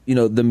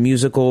 the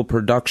musical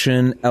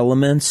production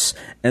elements,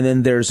 and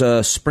then there's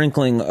a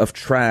sprinkling of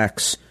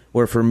tracks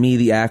where, for me,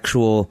 the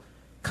actual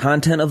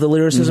content of the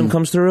lyricism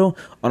comes through.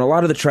 On a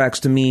lot of the tracks,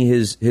 to me,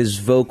 his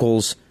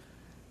vocals,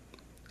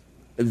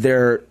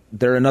 they're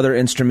another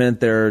instrument.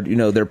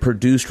 They're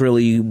produced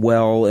really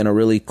well in a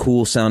really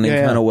cool sounding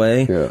kind of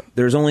way. Yeah.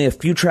 There's only a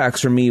few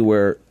tracks for me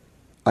where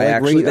they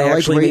actually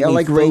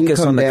make me focus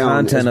on the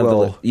content of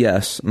the.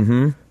 Yes.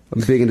 Mm-hmm.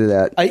 I'm big into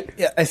that.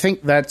 I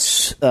think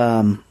that's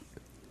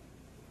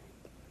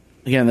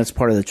again, that's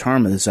part of the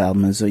charm of this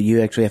album, is that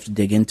you actually have to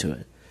dig into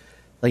it.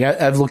 Like,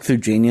 I've looked through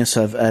Genius,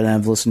 and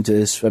I've listened to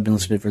this. I've been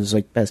listening to it for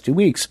the past 2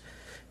 weeks,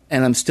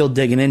 and I'm still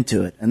digging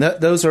into it. And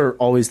those are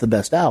always the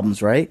best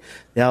albums, right?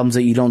 The albums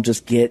that you don't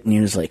just get and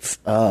you're just like,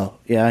 oh,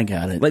 yeah, I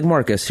got it. Like,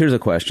 Marcus, here's a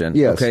question.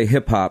 Yes. Okay,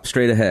 hip-hop,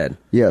 straight ahead.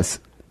 Yes.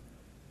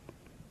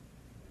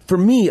 For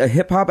me, a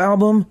hip-hop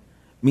album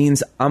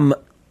means I'm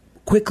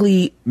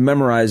quickly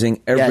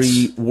memorizing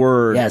every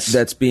word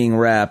that's being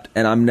rapped,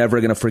 and I'm never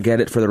going to forget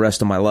it for the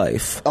rest of my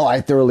life. Oh,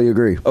 I thoroughly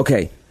agree.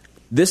 Okay.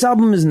 This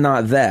album is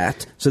not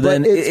that. So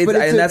then,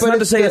 and that's not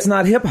to say it's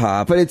not hip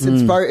hop. But it's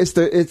inspired.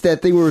 It's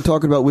that thing we were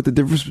talking about with the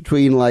difference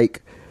between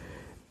like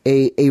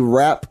a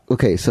rap.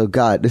 Okay, so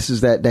God, this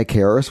is that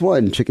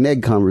KRS-One chicken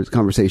egg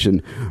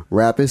conversation.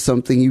 Rap is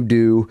something you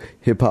do.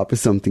 Hip hop is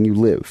something you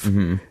live.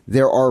 Mm-hmm.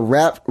 There are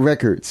rap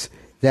records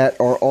that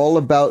are all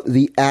about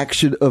the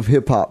action of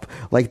hip hop,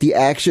 like the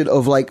action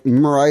of like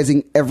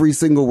memorizing every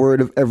single word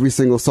of every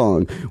single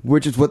song,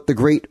 which is what the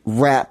great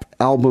rap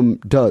album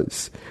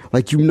does.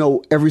 Like, you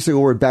know every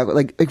single word back,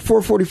 like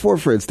 444,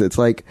 for instance.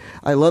 Like,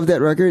 I love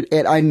that record,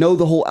 and I know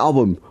the whole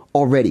album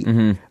already.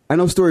 Mm-hmm. I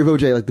know Story of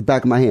OJ like the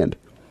back of my hand.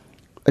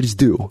 I just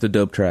do. It's a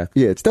dope track.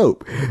 Yeah, it's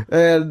dope,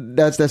 and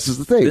that's just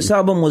the thing. This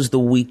album was the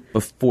week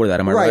before that.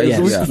 Am I right? Right, it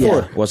was the week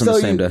before. It wasn't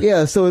the same day.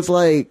 Yeah, so it's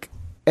like.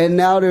 And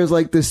now there's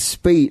like this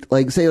spate,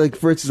 like say like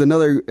for instance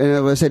another,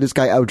 and I say this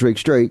guy out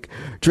Drake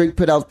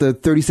put out the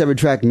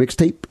 37-track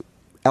mixtape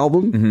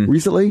album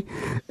recently,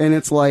 and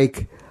it's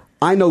like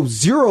I know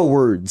 0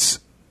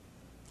 words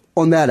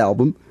on that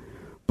album,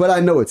 but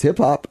I know it's hip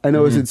hop. I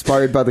know it's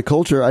inspired by the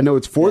culture. I know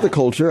it's for the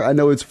culture. I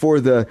know it's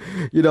for the,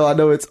 I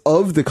know it's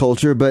of the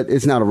culture, but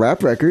it's not a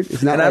rap record.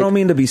 It's not. And I don't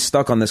mean to be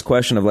stuck on this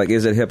question of like,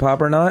 is it hip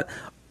hop or not?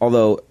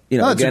 Although,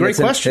 it's again, a great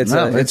question.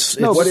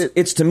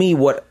 It's to me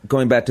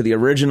going back to the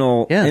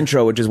original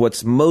intro, which is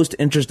what's most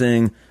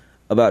interesting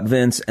about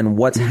Vince and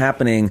what's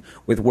happening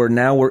with where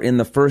now we're in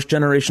the first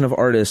generation of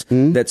artists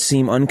that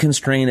seem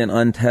unconstrained and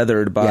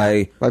untethered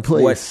by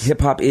what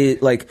hip hop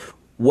is, like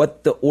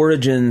what the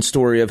origin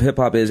story of hip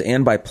hop is,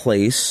 and by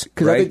place,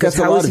 right? Because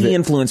how is he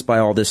influenced by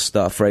all this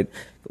stuff, right?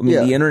 I mean,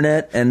 the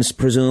internet and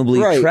presumably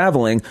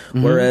traveling,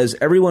 whereas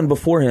everyone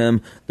before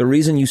him, the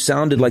reason you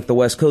sounded like the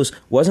West Coast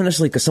wasn't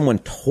necessarily because someone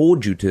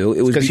told you to.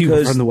 It was because you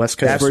were from the West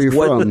Coast. That's where you're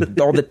from.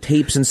 All the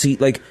tapes and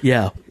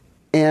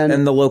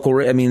and the local.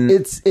 I mean,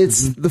 it's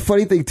the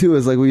funny thing too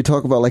is like when you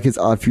talk about like his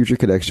Odd Future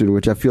connection,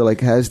 which I feel like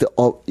has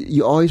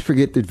you always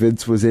forget that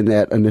Vince was in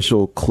that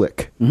initial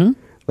clique. Mm-hmm.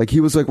 Like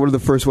he was like one of the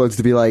first ones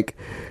to be like,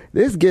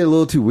 this is getting a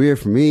little too weird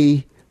for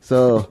me,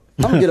 so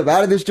I'm gonna get up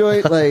out of this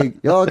joint.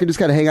 Like, y'all can just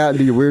kind of hang out and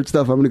do your weird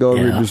stuff. I'm gonna go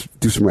over and just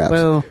do some raps.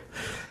 Well,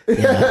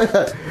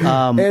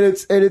 and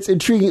it's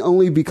intriguing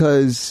only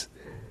because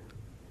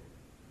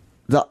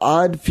the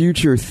Odd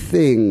Future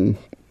thing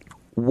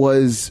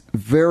was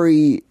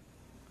very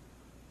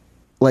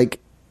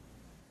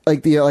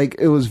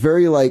it was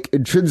very like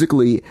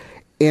intrinsically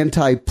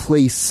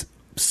anti-place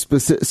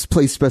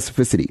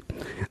specificity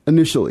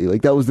initially.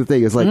 Like that was the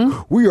thing. It's like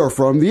we are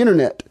from the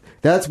internet.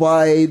 That's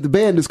why the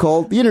band is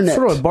called The Internet.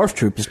 That's what Barf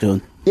Troop is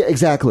doing. Yeah,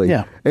 exactly.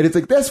 Yeah. And it's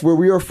like, that's where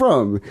we are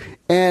from.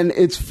 And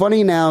it's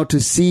funny now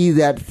to see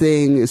that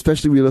thing,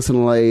 especially when you listen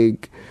to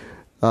like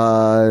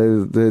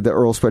the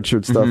Earl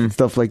Sweatshirt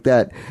stuff like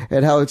that,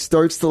 and how it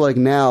starts to like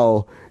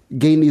now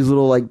gain these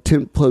little like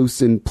tent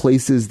posts in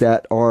places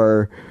that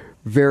are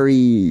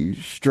very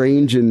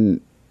strange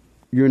and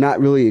you're not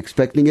really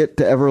expecting it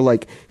to ever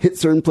like hit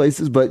certain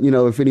places, but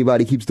if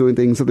anybody keeps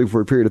doing something for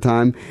a period of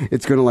time,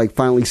 it's going to like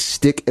finally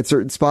stick at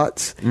certain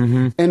spots.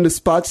 Mm-hmm. And the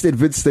spots that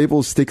Vince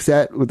Staples sticks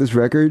at with this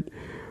record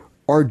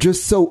are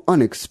just so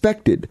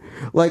unexpected.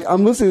 Like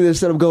I'm listening to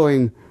this and I'm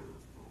going,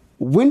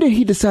 when did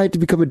he decide to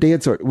become a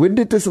dance artist? When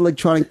did this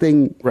electronic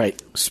thing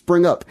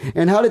spring up?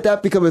 And how did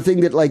that become a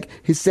thing that like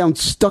his sound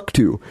stuck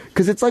to?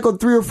 Because it's like on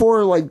 3 or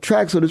 4 like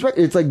tracks on his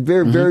record. It's like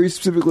very, very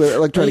specifically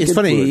electronic. It's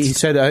funny. He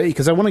said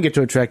because I want to get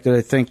to a track that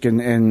I think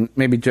and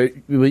maybe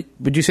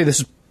would you say this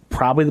is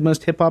probably the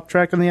most hip hop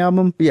track on the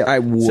album? Yeah, I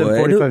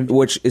would.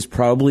 Which is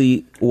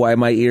probably why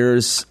my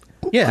ears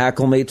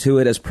acclimate to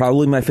it as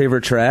probably my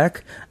favorite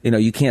track.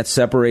 You can't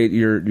separate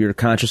your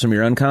conscious from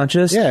your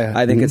unconscious. Yeah.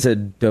 I think it's a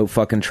dope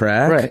fucking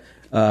track. Right.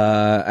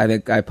 I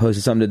think I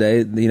posted something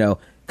today,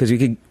 because you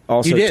could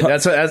also... You did. We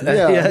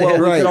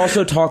could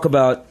also talk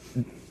about...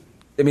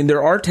 I mean,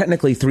 there are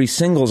technically 3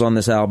 singles on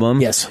this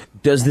album. Yes.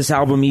 Does this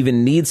album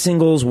even need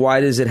singles?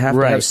 Why does it have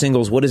to have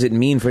singles? What does it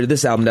mean for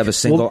this album to have a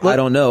single? I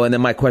don't know. And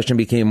then my question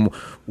became,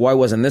 why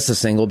wasn't this a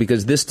single?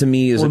 Because this to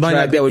me is a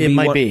track that would be... It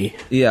might be.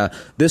 Yeah.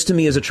 This to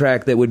me is a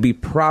track that would be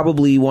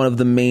probably one of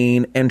the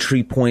main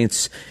entry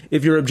points.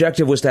 If your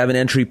objective was to have an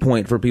entry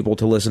point for people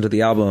to listen to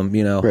the album,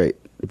 Right.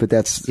 But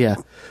that's... Yeah.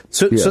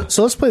 So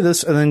let's play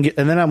this, and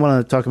then I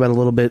want to talk about a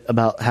little bit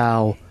about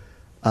how...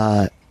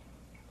 try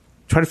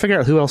to figure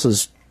out who else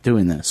is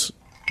doing this.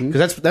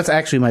 Because that's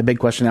actually my big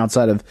question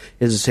outside of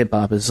is this hip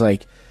hop, is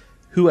like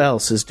who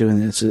else is doing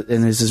this?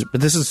 And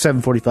but this is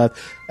 745,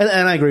 and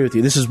I agree with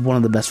you. This is one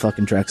of the best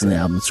fucking tracks in the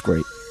album. It's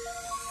great.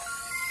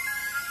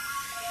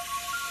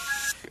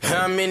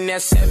 I'm in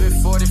that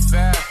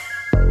 745.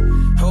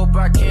 Hope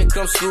I can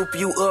come scoop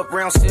you up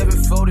round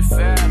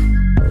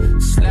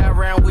 745. Slide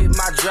around with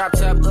my drop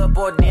top up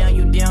or down,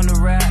 you down the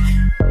ride.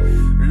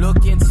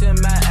 Look into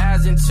my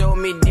eyes and told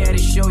me, Daddy,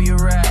 show you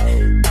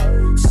right.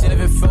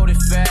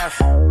 745,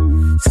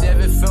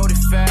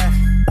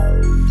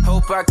 745.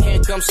 Hope I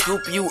can come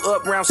scoop you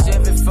up round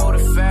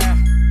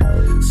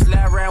 745.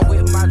 Slide around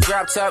with my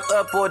drop top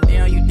up or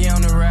down, you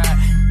down the ride.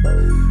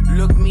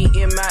 Look me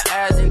in my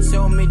eyes and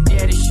told me,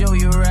 Daddy, show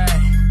you right.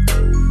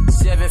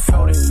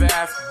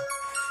 745,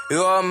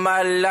 All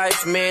my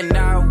life, man,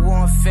 I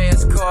want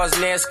fast cars,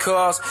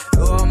 NASCARs.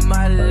 All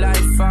my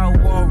life, I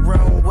want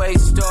runway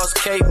stars,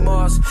 Kate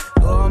Moss.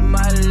 All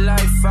my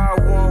life, I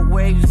want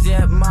waves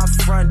at my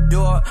front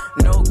door.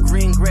 No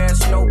green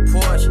grass, no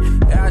porch.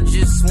 I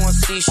just want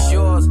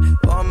seashores.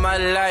 All my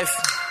life,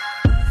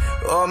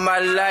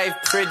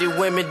 pretty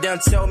women done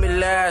tell me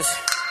lies.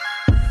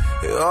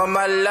 All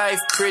my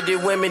life, pretty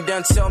women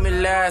done tell me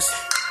lies.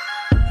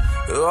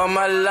 All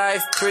my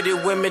life, pretty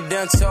women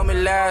done tell me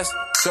lies.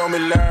 Tell me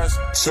lies,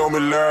 tell me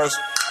lies.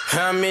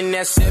 I'm in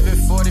that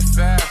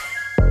 745.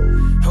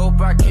 Hope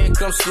I can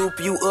come scoop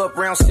you up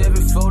round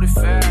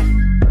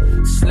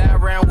 745. Slide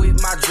around with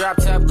my drop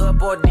top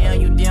up or down,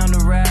 you down the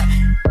ride.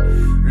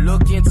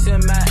 Look into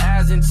my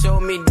eyes and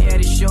told me,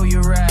 Daddy, show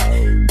you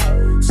right.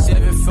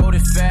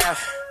 745.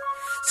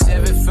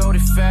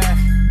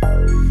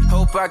 745.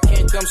 Hope I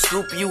can come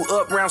scoop you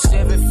up round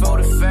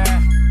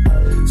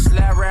 745.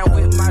 Slide around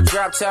with my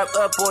drop top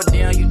up or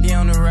down, you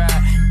down the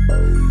ride.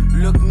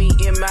 Look me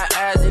in my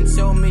eyes and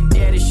told me,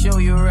 Daddy, show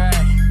you right.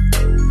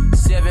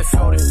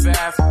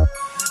 745.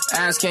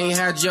 Eyes can't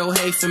hide your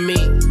hate for me.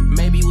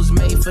 Maybe it was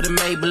made for the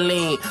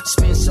Maybelline.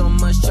 Spent so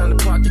much trying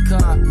to park the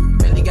car.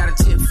 Barely got a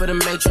tip for the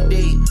maitre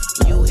d'.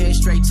 You head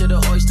straight to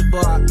the oyster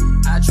bar.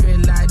 I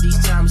tread light these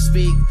times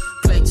speak.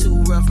 Play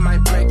too rough,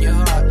 might break your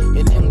heart.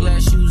 And them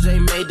glass shoes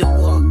ain't made to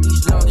walk.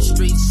 These lonely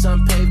streets,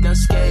 unpaved,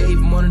 unscathed.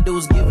 More than do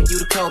is giving you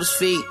the coldest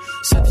feet.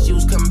 Said that you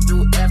was coming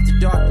through after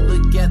dark to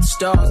look at the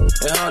stars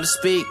and hard to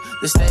speak.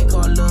 This thing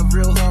called love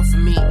real hard for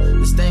me.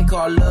 This thing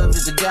called love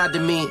is a god to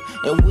me.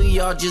 And we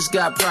all just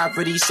got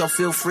property, so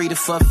feel free to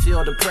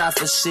fulfill the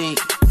prophecy.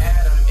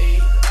 Adam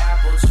eat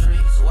apple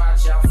trees,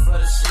 watch out for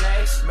the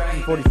snakes,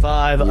 baby.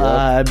 45, yep.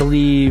 I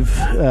believe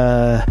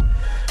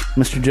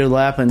Mr. Joe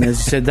Lappin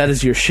has said that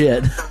is your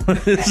shit.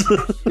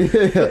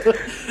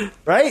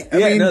 Right? I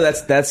mean, no,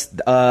 that's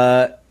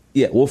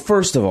yeah. Well,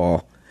 first of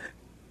all,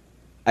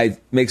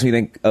 it makes me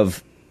think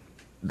of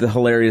the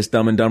hilarious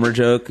Dumb and Dumber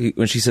joke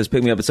when she says,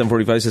 "Pick me up at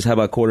 7:45." She says, "How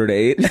about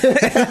 7:45?"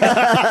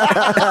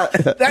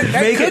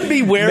 that could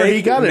be where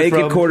he got it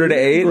from. Make it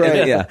 7:45.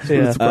 Right. Yeah.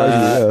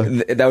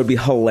 That would be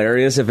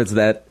hilarious if it's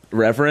that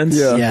reference.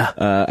 Yeah.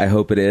 I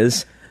hope it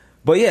is.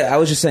 But yeah, I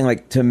was just saying,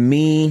 like, to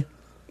me,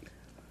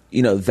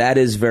 you know, that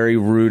is very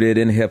rooted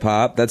in hip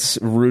hop. That's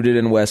rooted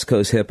in West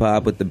Coast hip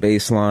hop with the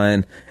bass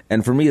line,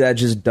 and for me, that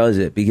just does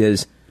it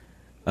because.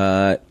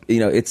 You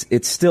know,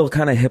 it's still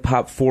kind of hip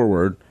hop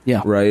forward,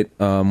 yeah. Right.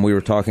 We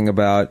were talking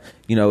about,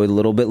 you know, a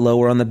little bit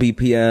lower on the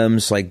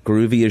BPMs, like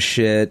groovy as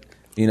shit.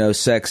 You know,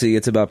 sexy.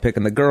 It's about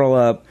picking the girl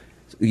up.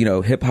 You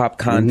know, hip hop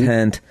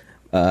content.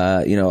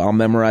 Mm-hmm. You know, I'll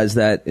memorize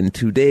that in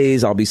 2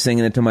 days. I'll be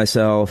singing it to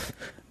myself.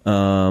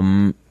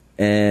 And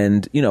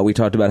you know, we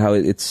talked about how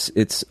it's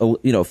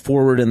you know,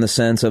 forward in the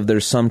sense of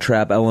there's some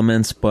trap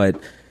elements, but.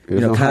 You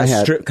know,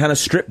 kind of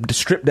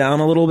strip down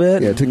a little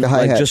bit. Yeah, take the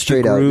hi-hat just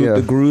straight the groove, out. Yeah.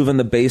 The groove and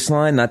the bass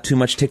line, not too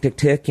much tick, tick,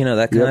 tick, you know,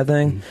 that kind of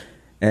thing.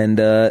 And,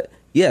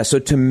 yeah, so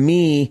to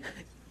me,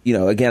 you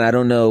know, again, I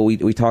don't know,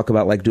 we talk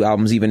about, like, do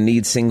albums even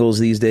need singles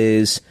these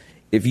days?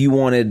 If you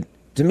wanted,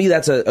 to me,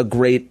 that's a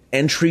great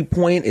entry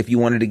point if you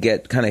wanted to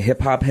get kind of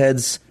hip-hop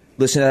heads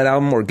listening to that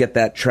album or get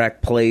that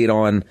track played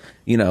on,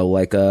 you know,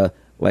 like a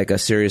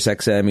Sirius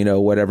XM, you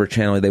know, whatever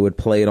channel they would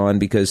play it on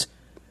because...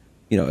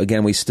 You know,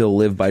 again, we still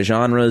live by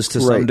genres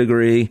to some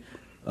degree.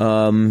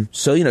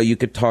 So, you know, you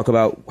could talk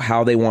about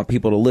how they want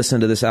people to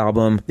listen to this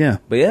album. Yeah.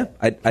 But yeah,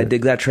 I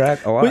dig that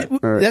track a lot.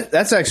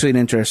 That's actually an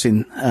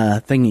interesting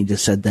thing you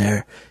just said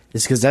there,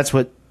 is because that's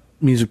what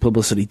music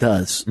publicity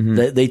does.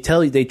 Mm-hmm. They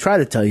try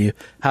to tell you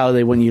how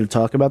they want you to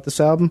talk about this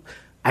album.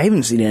 I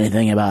haven't seen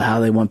anything about how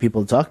they want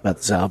people to talk about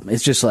this album.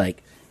 It's just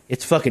like,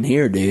 it's fucking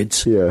here,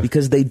 dudes. Yeah.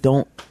 Because they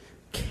don't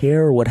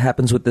care what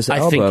happens with this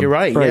album. I think you're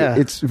right. Yeah,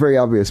 it's very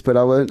obvious. But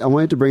I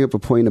wanted to bring up a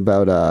point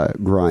about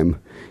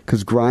grime,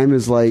 because grime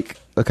is like,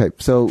 okay,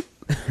 so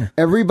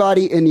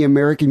everybody in the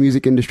American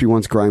music industry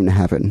wants grime to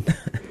happen.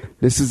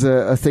 This is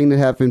a thing that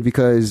happened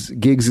because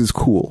gigs is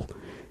cool.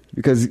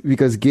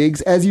 Because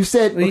gigs, as you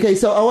said, okay,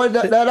 so I want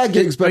not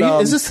gigs, but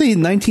is this the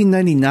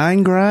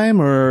 1999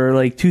 grime or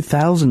like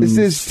 2000? This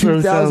is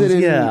 2000.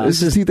 Yeah,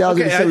 this is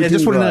 2017. Okay, I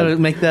just wanted to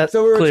make that.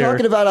 So we were clear.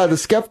 talking about the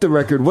Skepta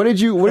record. What did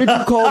you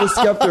call the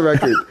Skepta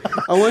record?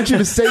 I want you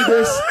to say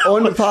this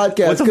on the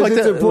podcast because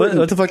it's important.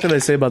 What the fuck did I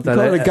say about that?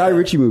 Call it a Guy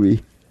Ritchie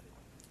movie.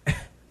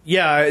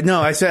 Yeah,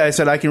 no, I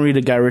said I can read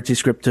a Guy Ritchie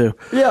script too.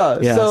 Yeah.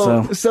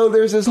 So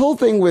there's this whole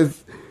thing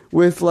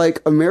with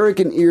like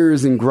American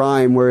ears and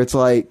grime where it's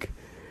like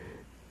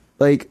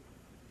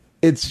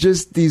it's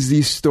just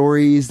these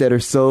stories that are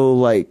so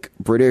like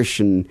British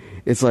and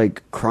it's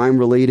like crime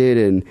related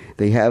and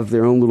they have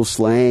their own little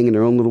slang and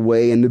their own little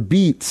way and the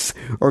beats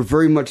are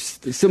very much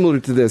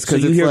similar to this. So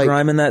you hear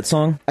grime in that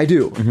song? I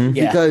do. Mm-hmm.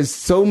 Yeah. Because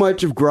so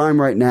much of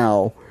grime right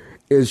now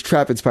is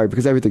trap inspired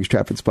because everything's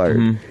trap inspired.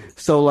 Mm-hmm.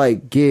 So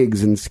like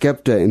Giggs and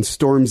Skepta and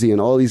Stormzy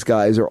and all these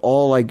guys are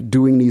all like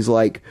doing these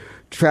like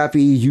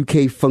trappy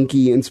UK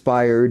funky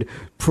inspired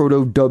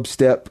proto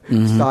dubstep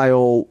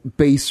style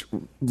bass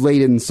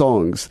laden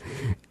songs.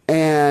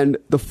 And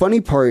the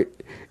funny part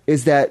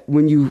is that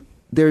when you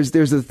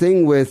there's a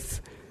thing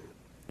with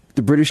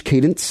the British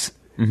cadence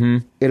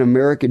in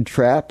American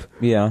trap,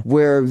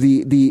 where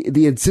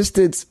the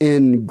insistence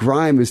in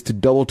grime is to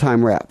double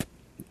time rap,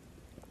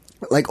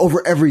 like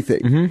over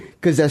everything,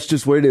 because that's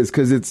just what it is.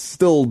 Because it's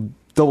still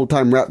double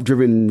time rap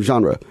driven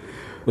genre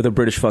with a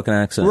British fucking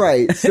accent,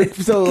 right?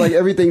 So like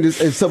everything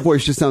just at some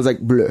point just sounds like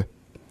bleh,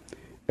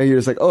 and you're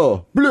just like,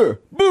 oh, bleh,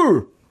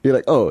 bleh. You're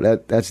like, oh,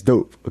 that's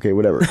dope. Okay,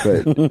 whatever.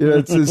 But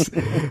it's just,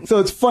 so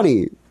it's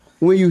funny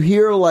when you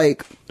hear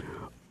like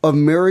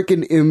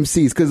American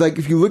MCs, because like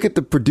if you look at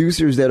the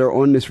producers that are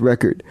on this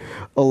record,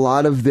 a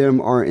lot of them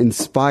are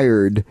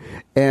inspired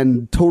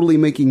and totally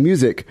making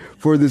music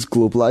for this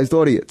globalized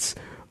audience.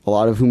 A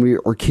lot of whom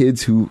are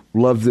kids who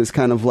love this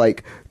kind of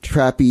like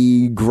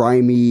trappy,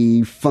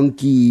 grimy,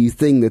 funky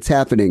thing that's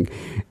happening.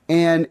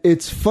 And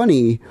it's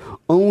funny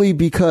only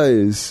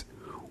because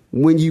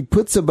when you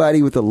put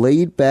somebody with a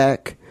laid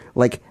back,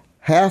 like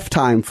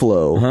halftime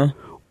flow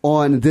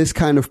on this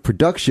kind of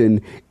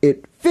production,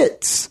 it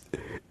fits.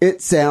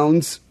 It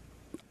sounds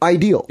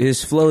ideal.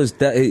 His flow is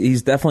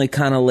he's definitely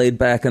kind of laid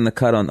back in the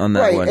cut on that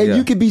right, one. And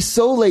you can be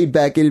so laid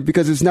back in it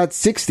because it's not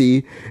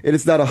 60 and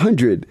it's not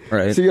 100.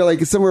 Right. So you're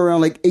like somewhere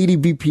around like 80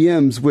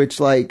 BPMs, which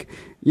like,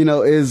 you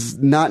know, is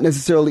not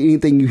necessarily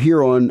anything you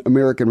hear on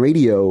American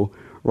radio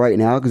right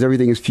now, because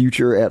everything is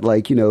future at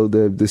like, you know,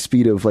 the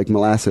speed of like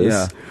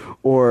molasses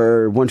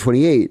or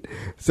 128.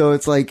 So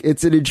it's like,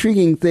 it's an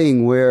intriguing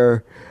thing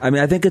where, I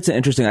mean, I think it's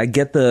interesting. I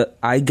get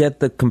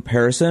the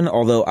comparison,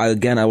 although I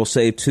will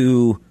say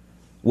to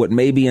what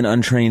may be an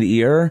untrained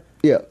ear,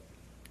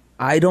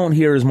 I don't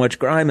hear as much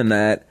grime in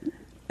that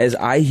as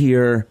I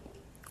hear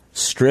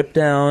stripped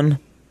down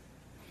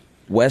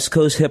West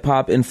Coast hip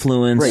hop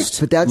influenced, right,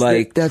 but that's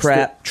like that's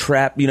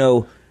trap, you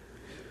know,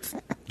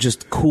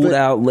 just cooled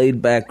out,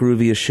 laid back,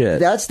 groovy as shit.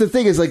 That's the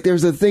thing, is like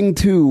there's a thing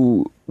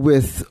too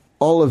with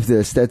all of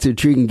this that's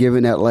intriguing,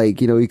 given that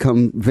like, you know,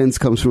 Vince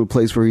comes from a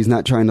place where he's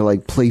not trying to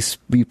like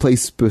be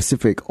place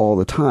specific all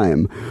the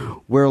time,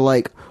 where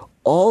like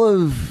all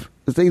of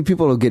the thing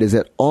people don't get is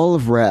that all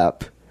of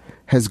rap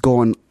has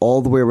gone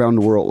all the way around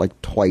the world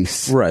like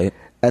twice, right,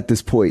 at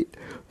this point.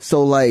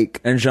 So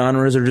like, and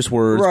genres are just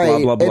words, right?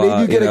 Blah blah blah. And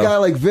then you get a guy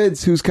like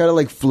Vince who's kind of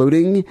like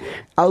floating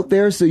out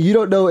there, so you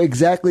don't know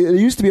exactly. There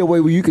used to be a way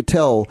where you could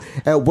tell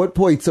at what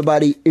point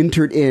somebody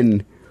entered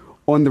in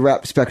on the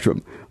rap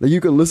spectrum. Like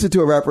you could listen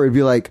to a rapper and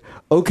be like,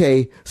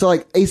 okay, so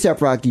like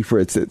A$AP Rocky, for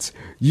instance,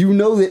 you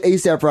know that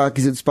A$AP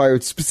Rocky is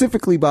inspired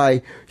specifically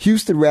by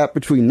Houston rap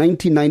between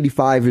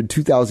 1995 and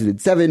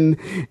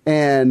 2007,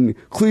 and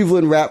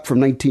Cleveland rap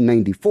from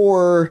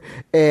 1994,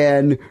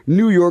 and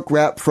New York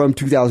rap from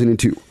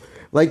 2002.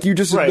 Like you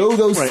just know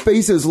those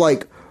spaces,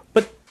 like,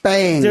 but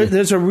bang.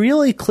 There's a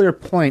really clear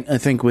point, I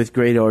think, with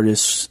great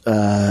artists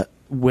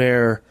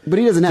where, but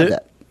he doesn't have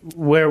that.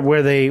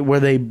 Where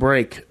they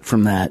break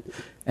from that,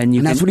 and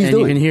that's what he's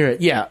doing. You can hear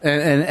it,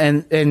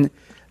 and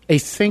I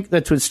think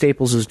that's what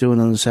Staples is doing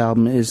on this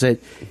album, is that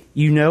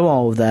you know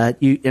all of that.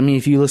 I mean,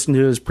 if you listen to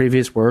his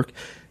previous work,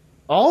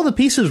 all the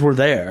pieces were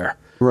there,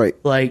 right?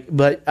 Like,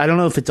 but I don't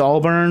know if it's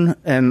Allburn,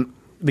 and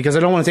because I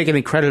don't want to take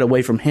any credit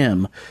away from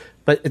him,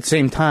 but at the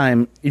same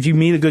time, if you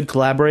meet a good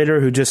collaborator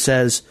who just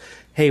says,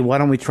 "Hey, why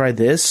don't we try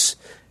this?"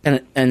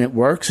 and it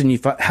works, and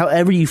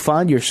however you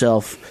find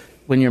yourself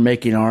when you're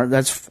making art,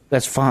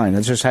 that's fine.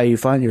 That's just how you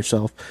find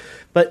yourself.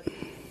 But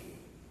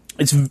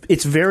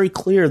it's very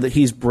clear that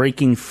he's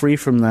breaking free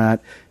from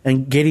that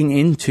and getting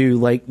into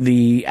like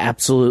the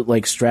absolute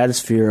like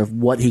stratosphere of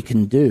what he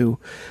can do.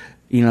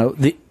 You know,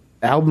 the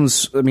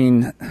albums. I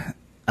mean,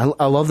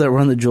 I love that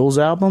Run the Jewels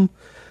album,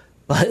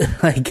 but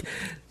like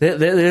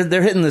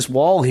they're hitting this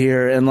wall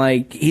here, and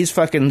like he's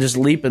fucking just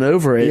leaping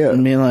over it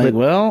and being like,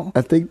 well.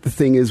 I think the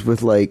thing is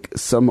with like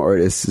some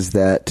artists is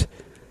that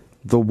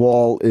the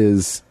wall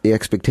is the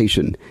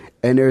expectation,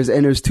 and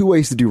there's two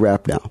ways to do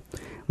rap now.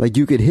 Like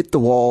you could hit the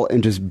wall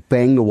and just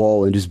bang the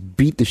wall and just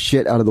beat the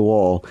shit out of the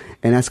wall,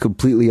 and that's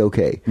completely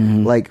okay.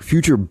 Mm-hmm. Like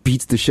Future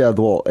beats the shit out of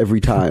the wall every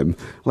time.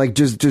 Like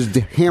just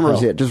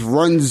hammers it, just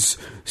runs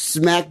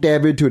smack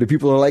dab into it, and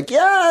people are like,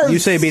 yes. You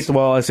say beat the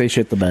wall, I say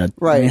shit the bed.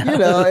 Right, you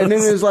know. And then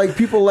there's like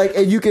people like,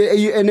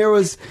 and there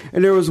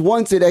was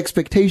once an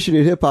expectation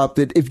in hip hop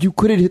that if you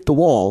couldn't hit the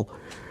wall,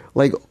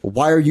 like,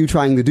 why are you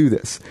trying to do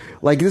this?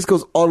 Like, this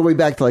goes all the way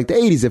back to, like, the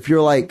 80s. If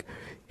you're, like,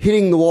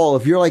 hitting the wall,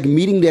 if you're, like,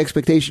 meeting the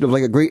expectation of,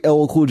 like, a great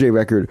LL Cool J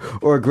record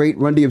or a great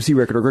Run DMC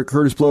record or a great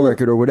Curtis Blow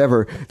record or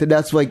whatever, then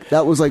that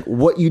was, like,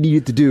 what you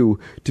needed to do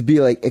to be,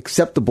 like,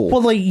 acceptable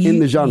in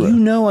the genre. You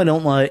know I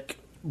don't like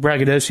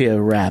braggadocio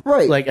rap.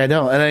 Right. Like, I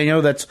don't. And I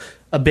know that's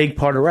a big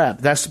part of rap.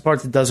 That's the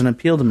part that doesn't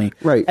appeal to me.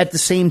 Right. At the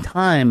same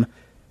time,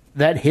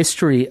 that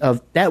history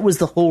of that was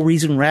the whole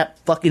reason rap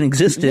fucking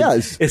existed.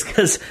 Yes. Is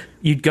because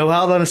you'd go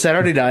out on a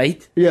Saturday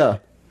night,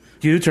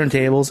 do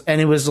turntables, and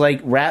it was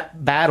like rap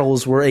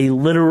battles were a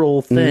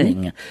literal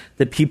thing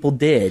that people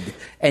did,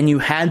 and you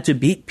had to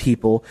beat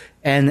people,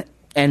 and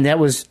that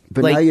was.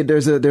 But like, now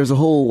there's a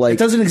whole like it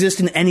doesn't exist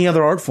in any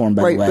other art form,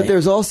 by the way. But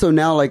there's also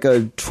now like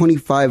a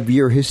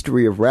 25-year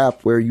history of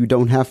rap where you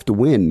don't have to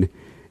win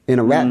in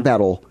a rap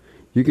battle.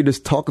 you could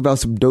just talk about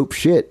some dope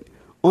shit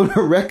on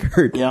a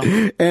record. Yeah.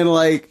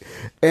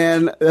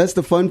 And that's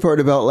the fun part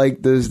about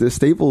like the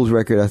Staples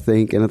record, I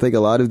think. And I think a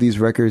lot of these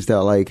records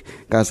that like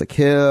guys like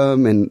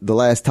him and the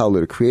last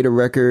Tyler the Creator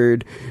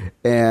record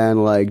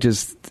and like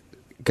just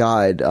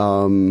God,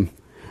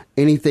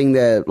 anything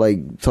that like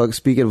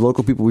speaking of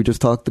local people we just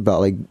talked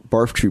about, like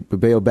Barf Troop,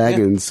 Bebeo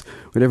Baggins,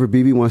 whatever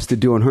BB wants to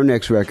do on her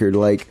next record,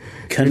 like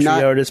country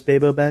artist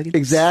Bebo Baggins.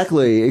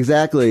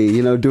 Exactly.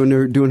 You know, doing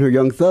her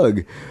Young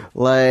Thug.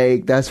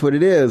 Like that's what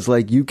it is.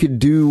 Like you could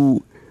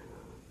do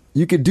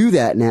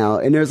that now,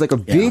 and there's like a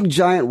big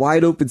giant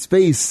wide open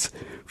space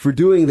for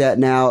doing that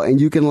now,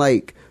 and you can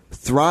like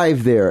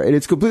thrive there, and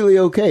it's completely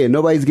okay, and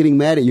nobody's getting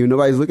mad at you,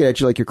 nobody's looking at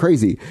you like you're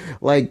crazy.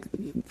 Like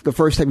the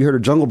first time you heard a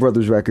Jungle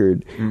Brothers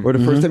record, or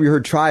the first time you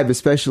heard Tribe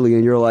especially,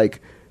 and you're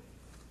like,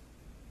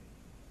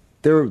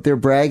 they're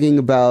bragging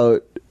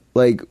about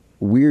like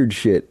weird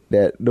shit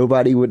that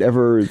nobody would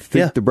ever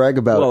think to brag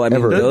about. Well, I mean,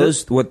 ever.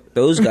 what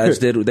those guys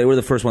did, they were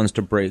the first ones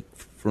to break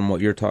from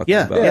what you're talking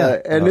about. Yeah,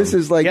 and this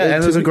is like...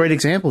 and those are great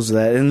examples of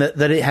that, and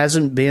that it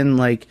hasn't been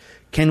like,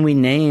 can we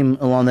name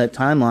along that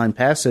timeline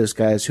past those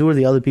guys, who are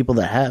the other people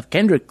that have?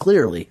 Kendrick,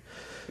 clearly.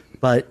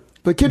 But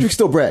Kendrick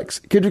still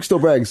brags.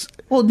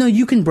 Well, no,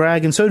 you can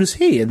brag, and so does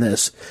he in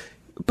this.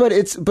 But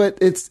it's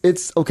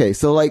okay,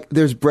 so like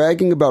there's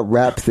bragging about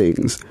rap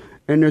things,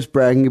 and there's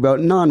bragging about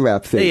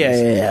non-rap things.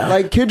 Yeah.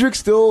 Like Kendrick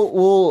still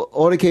will,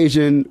 on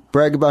occasion,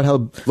 brag about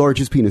how large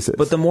his penis is.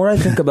 But the more I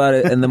think about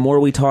it, and the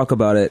more we talk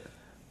about it,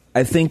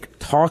 I think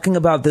talking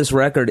about this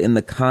record in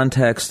the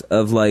context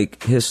of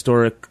like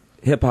historic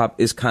hip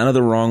hop is kind of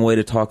the wrong way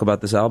to talk about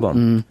this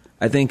album.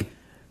 I think,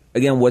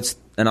 again,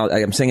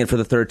 I'm saying it for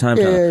the third time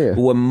now. Yeah.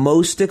 What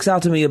most sticks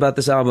out to me about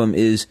this album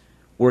is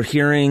we're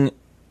hearing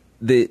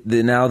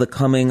the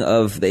coming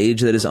of the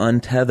age that is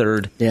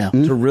untethered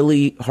to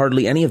really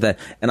hardly any of that.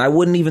 And I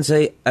wouldn't even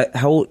say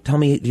tell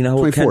me, do you know how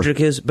old 24. Kendrick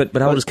is? But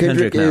how old is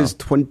Kendrick now? Is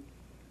 20.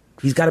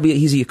 He's got to be.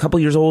 He's a couple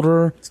years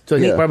older. So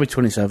he's probably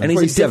 27. And he's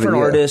a 27, different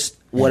yeah. artist,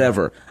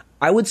 whatever.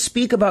 I would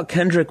speak about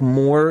Kendrick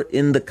more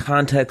in the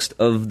context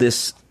of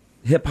this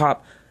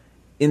hip-hop.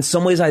 In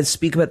some ways, I'd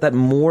speak about that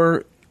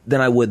more than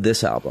I would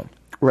this album.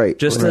 Right.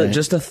 Just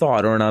a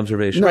thought or an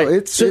observation. No,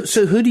 Right.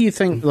 So who do you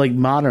think, like,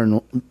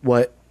 modern,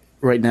 what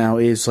right now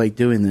is, like,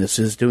 doing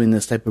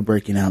this type of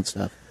breaking out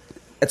stuff?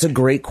 That's a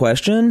great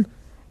question.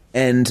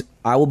 And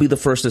I will be the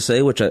first to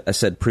say, which I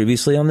said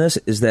previously on this,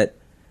 is that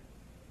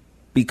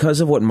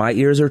because of what my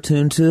ears are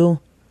tuned to,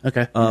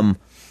 Okay.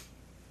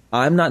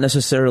 I'm not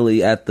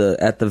necessarily at the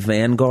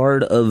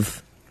vanguard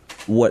of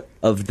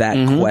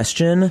that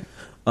question.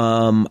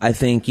 I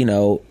think,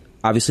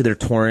 obviously they're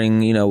touring,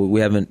 we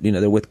haven't,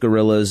 they're with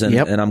Gorillaz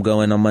and I'm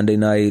going on Monday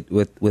night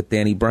with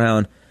Danny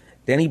Brown.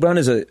 Danny Brown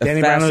is a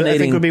Danny fascinating Brown, I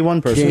think, would be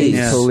one person. He's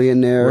Yeah. totally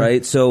in there.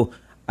 Right. So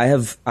I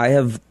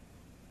have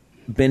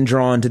been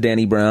drawn to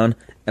Danny Brown,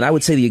 and I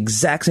would say the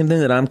exact same thing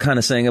that I'm kind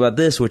of saying about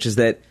this, which is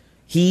that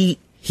he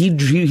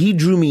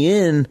drew me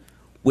in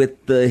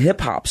with the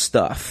hip hop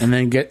stuff, and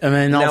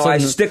then now also I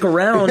stick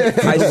around.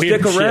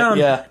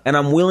 yeah. And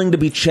I'm willing to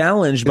be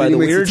challenged by And the he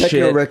makes a weird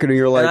techno shit. record and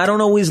you're like- I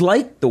don't always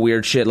like the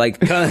weird shit. Like,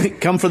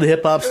 come for the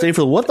hip hop, stay for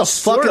the what the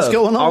fuck sort is of.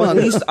 going on?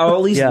 I'll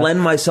at least Yeah. lend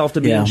myself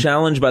to being Yeah.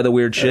 challenged by the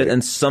weird shit,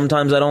 and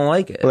sometimes I don't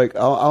like it. Like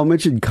I'll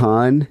mention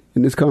Khan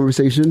in this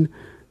conversation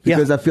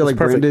because Yeah, I feel like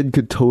that's perfect. Brandon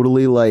could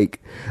totally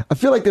like. I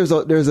feel like there's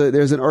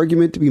an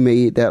argument to be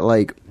made that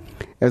like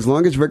as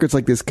long as records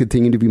like this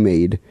continue to be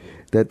made,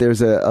 that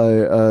there's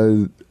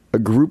a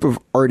group of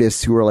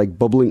artists who are like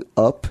bubbling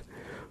up,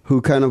 who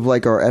kind of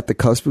like are at the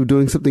cusp of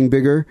doing something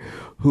bigger,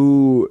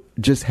 who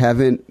just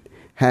haven't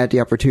had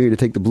the opportunity to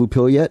take the blue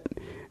pill yet,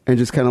 and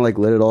just kind of like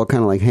let it all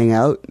kind of like hang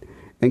out.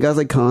 And guys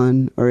like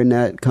Khan are in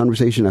that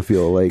conversation. I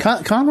feel like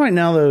Khan right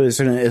now though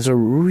is a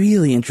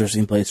really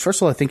interesting place. First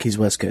of all, I think he's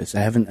West Coast. I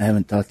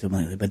haven't talked to him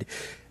lately, but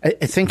I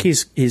think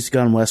he's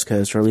gone West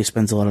Coast, or at least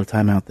spends a lot of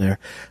time out there.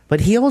 But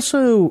he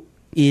also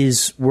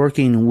is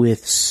working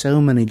with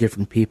so many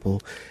different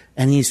people,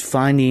 and he's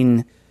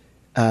finding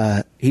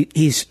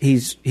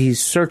he's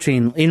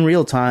searching in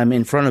real time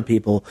in front of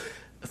people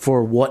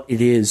for what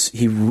it is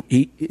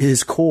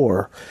his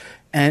core,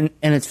 and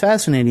it's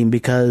fascinating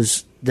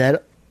because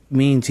that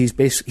means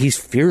he's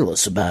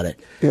fearless about it.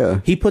 Yeah.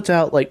 He puts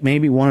out like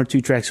maybe 1 or 2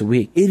 tracks a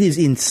week. It is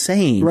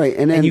insane. Right,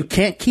 and then- you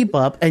can't keep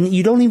up, and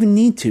you don't even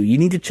need to. You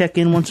need to check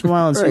in once in a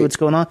while and see Right. what's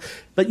going on.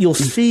 But you'll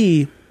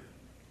see,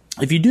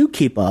 if you do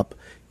keep up,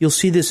 you'll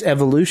see this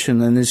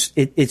evolution, and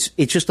it's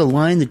just a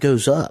line that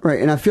goes up.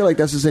 right, and I feel like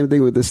that's the same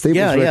thing with the Staples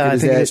Yeah, record. I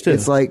is think it that is too.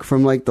 It's like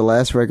from like the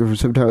last record from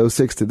September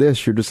 06 to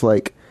this, you're just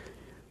like,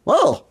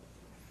 whoa,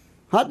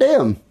 hot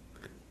damn,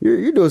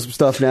 you're doing some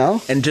stuff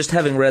now. And just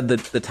having read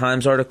the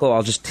Times article,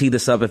 I'll just tee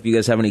this up if you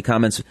guys have any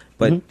comments.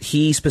 But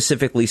he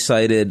specifically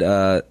cited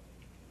Lil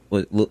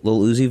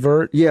Uzi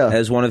Vert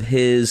as one of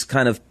his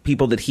kind of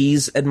people that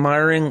he's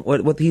admiring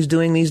what he's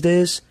doing these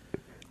days.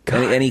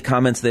 Any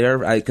comments there?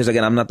 Because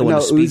again, I'm not the one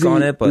to speak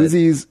on it. But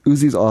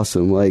Uzi's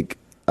awesome. Like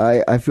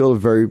I feel a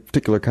very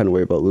particular kind of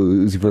way about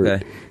Lil Uzi Vert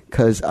Okay.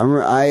 because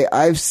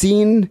I've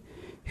seen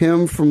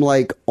him from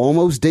like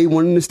almost day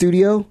one in the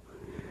studio,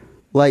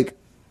 like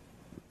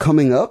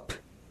coming up,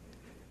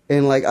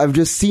 and like I've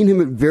just seen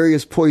him at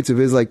various points of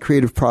his like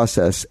creative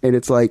process, and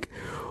it's like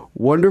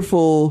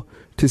wonderful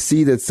to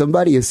see that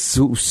somebody is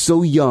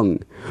so young,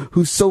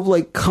 who's so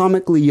like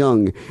comically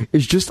young,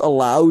 is just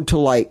allowed to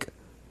like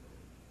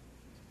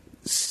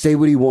say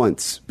what he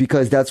wants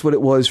because that's what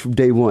it was from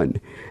day one.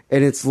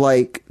 And it's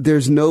like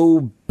there's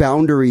no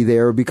boundary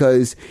there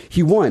because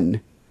he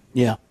won.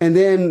 Yeah. And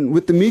then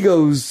with the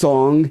Migos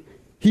song,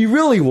 he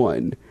really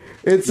won.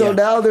 And so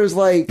now there's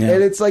like,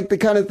 and it's like the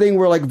kind of thing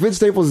where like Vince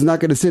Staples is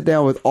not going to sit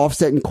down with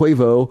Offset and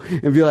Quavo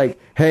and be like,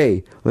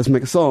 hey, let's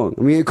make a song.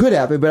 I mean, it could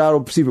happen, but I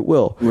don't perceive it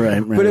will.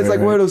 Right. But it's like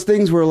one of those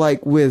things where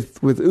like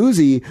with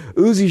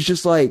Uzi's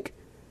just like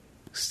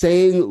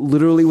saying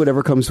literally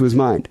whatever comes to his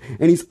mind.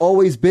 And he's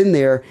always been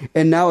there.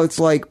 And now it's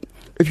like,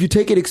 if you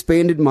take an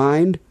expanded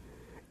mind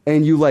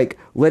and you like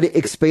let it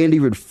expand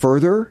even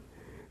further,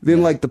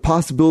 then like the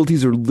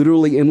possibilities are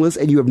literally endless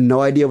and you have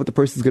no idea what the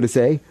person's going to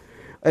say.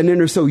 And then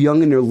they're so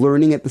young and they're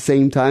learning at the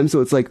same time.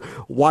 So it's like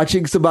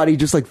watching somebody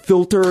just like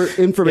filter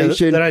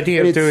information. That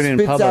idea of doing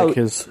it in public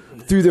is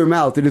through their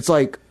mouth, and it's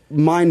like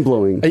mind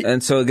blowing.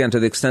 And so again, to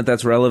the extent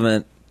that's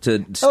relevant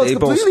to Staples, it's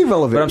completely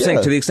relevant. But I'm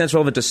saying to the extent it's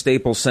relevant to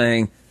Staples,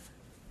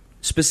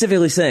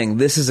 specifically saying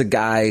this is a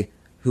guy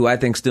who I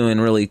think's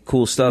doing really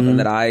cool stuff and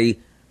that I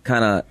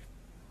kind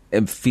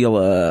of feel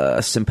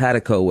a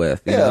simpatico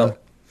with. You know?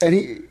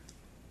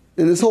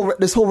 And this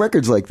whole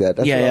record's like that.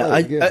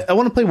 That's I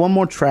want to play one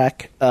more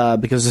track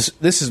because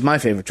this is my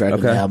favorite track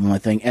of the album, I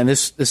think. And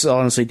this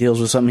honestly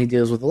deals with something he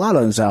deals with a lot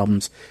on his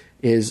albums.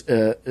 Is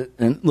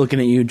and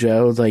looking at you,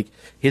 Joe, like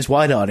his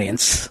wide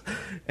audience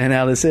and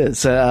how this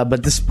is.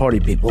 But this is Party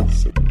People.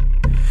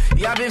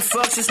 Yeah, I've been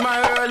fucked since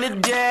my early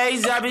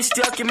days. I've been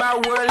stuck in my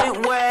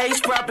worldly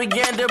ways.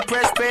 Propaganda,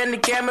 press, pan the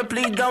camera.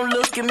 Please don't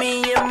look at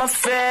me in my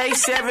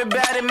face.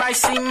 Everybody might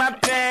see my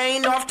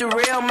pain. Off the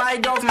rail,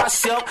 might off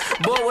myself.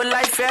 Bored with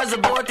life as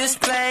aboard this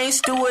plane.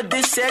 Steward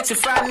this sex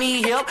if I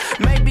need help.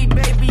 Maybe,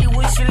 baby,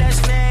 what's your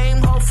last name?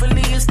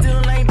 Hopefully it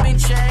still ain't been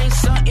changed.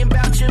 Something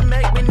about you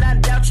make me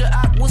not doubt you.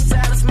 I will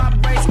silence my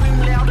brain, scream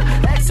louder.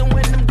 Asking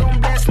when I'm gonna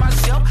blast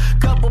myself.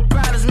 Couple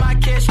problems, my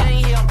cash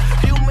ain't help.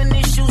 Human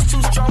issues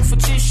too strong for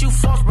tissue.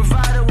 False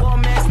provider, war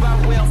mask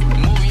by wealth.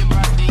 Move your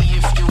body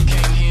if you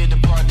came here to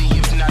party.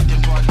 If not,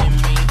 then pardon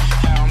me.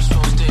 How I'm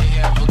supposed to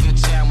have a good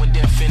time with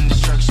death and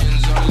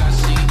destruction's all I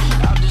see.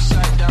 Out the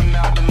sight, I'm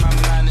out of my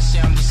mind. The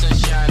sound of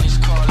sunshine is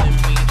calling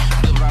me.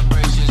 The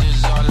vibrations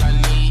is all I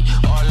need.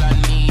 All I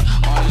need,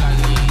 all I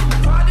need.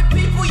 Party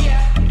people,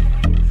 yeah.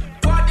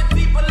 Party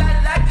people,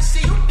 I like to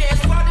see you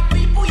dance. Party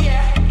people,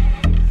 yeah.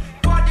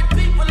 Party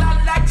people,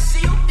 I like to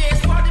see you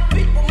dance. Party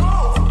people,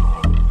 move.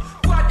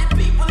 Party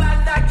people,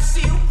 I like to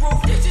see you.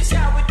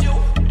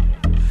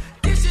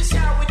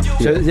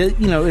 So,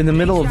 in the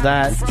middle of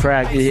that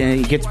track,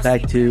 it gets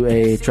back to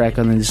a track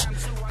on his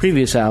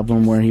previous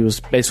album where he was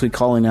basically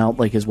calling out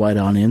like his wide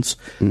audience.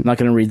 I'm not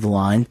going to read the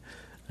line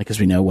because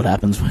we know what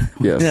happens when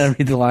I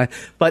read the line.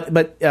 But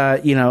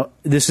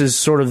this is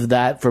sort of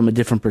that from a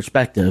different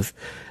perspective,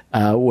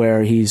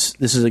 where this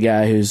is a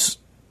guy who's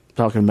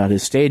talking about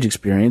his stage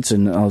experience,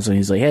 and all of a sudden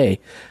he's like,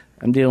 "Hey,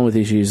 I'm dealing with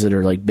issues that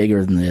are like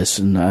bigger than this,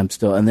 and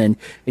and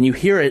you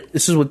hear it.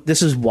 This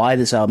is why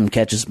this album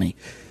catches me,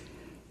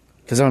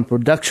 because I'm a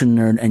production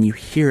nerd, and you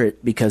hear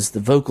it because the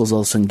vocals all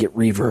of a sudden get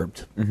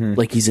reverbed,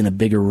 like he's in a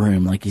bigger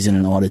room, like he's in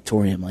an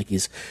auditorium, like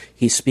he's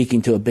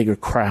speaking to a bigger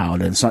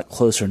crowd, and it's not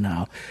closer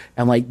now,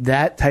 and like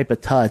that type of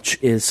touch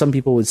is, some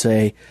people would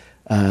say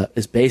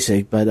is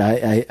basic, but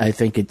I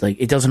think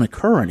it doesn't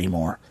occur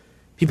anymore.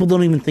 People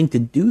don't even think to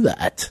do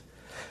that,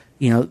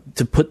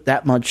 to put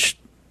that much.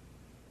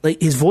 Like,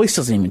 his voice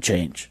doesn't even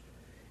change.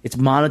 It's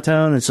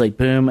monotone. It's like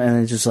boom,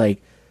 and it's just like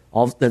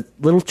all that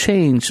little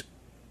change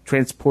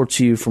transports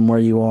you from where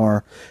you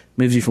are,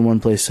 moves you from one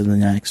place to the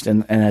next,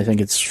 and I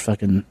think it's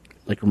fucking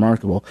like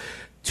remarkable.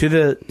 To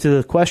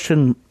the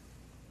question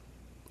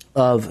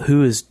of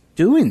who is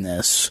doing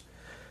this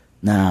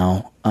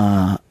now,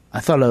 I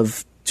thought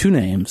of two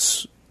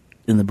names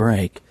in the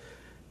break: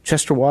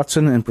 Chester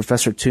Watson and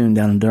Professor Toon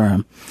down in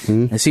Durham.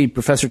 I see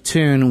Professor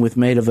Toon with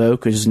Made of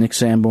Oak, which is Nick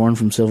Sanborn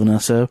from Sylvan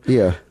Esso.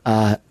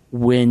 Yeah.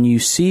 When you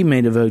see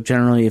Made of Oak,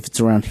 generally, if it's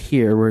around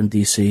here, we're in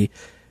D.C.,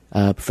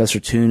 Professor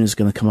Toon is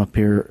going to come up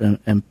here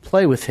and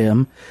play with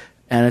him.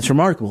 And it's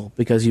remarkable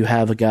because you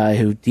have a guy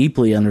who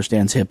deeply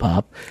understands hip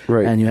hop,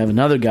 right, and you have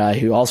another guy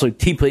who also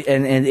deeply,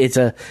 and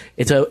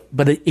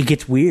but it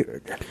gets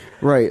weird,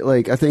 right?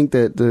 Like, I think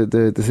that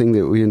the thing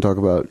that we didn't talk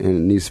about and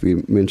it needs to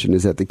be mentioned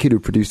is that the kid who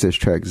produced this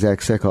track, Zach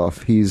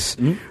Sekoff, he's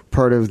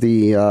part of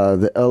the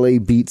LA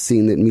beat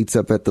scene that meets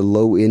up at the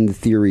Low End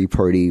Theory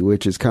party,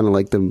 which is kind of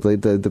like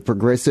the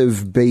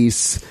progressive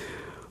bass,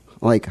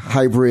 like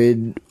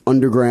hybrid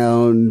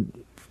underground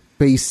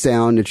bass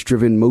sound that's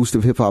driven most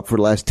of hip hop for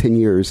the last 10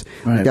 years.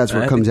 Right. Like, that's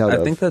where it comes out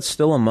of. I think that's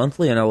still a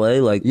monthly in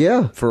LA. Like,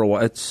 for a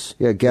while, it's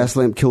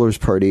Gaslamp Killer's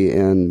party,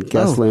 and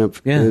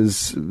Gaslamp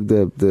is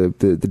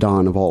the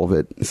Don of all of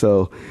it.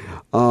 So,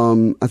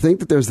 I think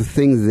that there's a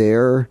thing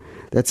there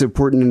that's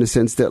important in the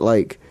sense that,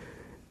 like,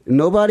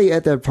 nobody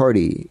at that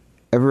party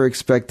ever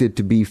expected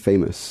to be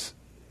famous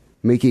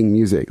making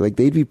music. Like,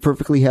 they'd be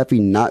perfectly happy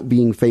not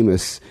being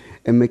famous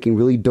and making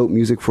really dope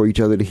music for each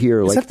other to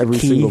hear, like, every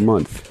single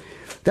month.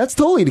 That's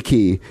totally the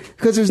key.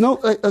 Because there's no...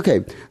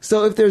 okay,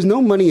 so if there's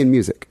no money in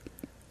music,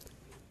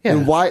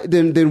 then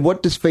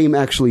what does fame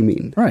actually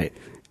mean? Right.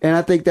 And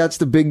I think that's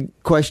the big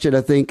question,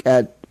 I think,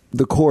 at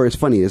the core. It's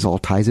funny, this all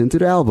ties into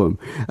the album.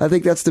 I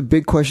think that's the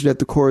big question at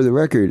the core of the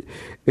record,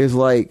 is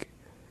like,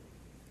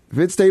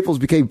 Vince Staples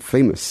became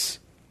famous.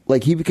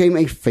 Like, he became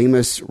a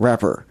famous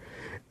rapper.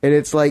 And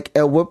it's like,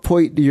 at what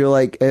point do you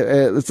like,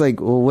 it's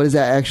like, well, what does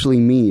that actually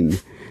mean?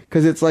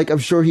 Because it's like, I'm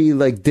sure he,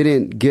 like,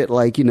 didn't get,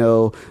 like, you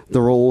know, the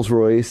Rolls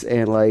Royce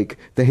and, like,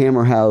 the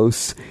Hammer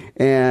House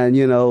and,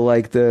 you know,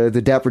 like, the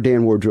Dapper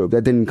Dan wardrobe.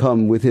 That didn't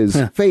come with his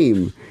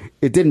fame.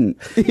 It didn't.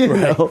 You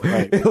know?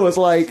 Right. It was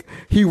like,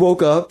 he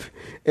woke up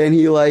and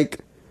he, like,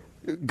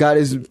 got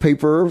his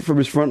paper from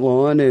his front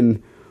lawn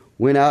and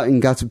went out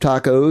and got some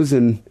tacos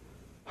and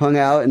hung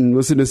out and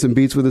listened to some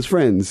beats with his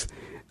friends.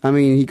 I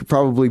mean, he could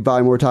probably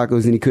buy more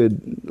tacos than he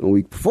could a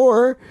week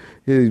before.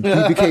 He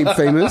became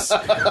famous.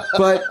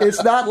 But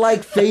it's not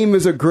like fame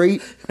is a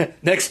great...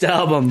 Next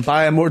album,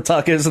 buy more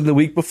tacos than the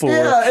week before.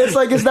 Yeah, it's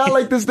like, it's not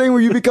like this thing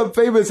where you become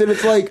famous and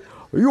it's like,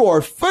 you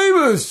are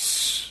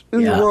famous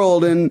in the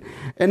world. And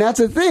that's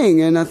a thing.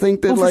 And I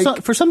think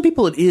that, for some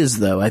people it is,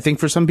 though. I think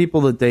for some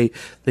people that they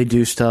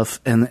do stuff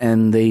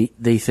and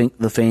they think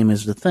the fame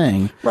is the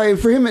thing. Right.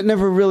 For him, it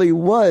never really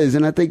was.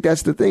 And I think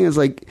that's the thing, is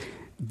like...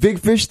 Big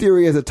Fish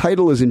Theory as a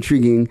title is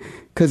intriguing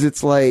because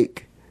it's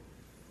like,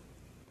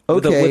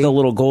 okay, with a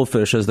little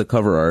goldfish as the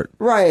cover art,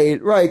 right?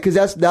 Because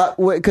that's not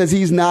because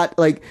he's not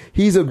like,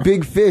 he's a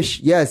big fish.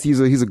 Yes, he's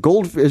a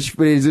goldfish,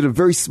 but he's in a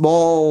very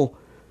small,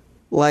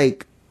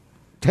 like,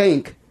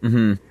 tank.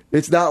 Mm-hmm.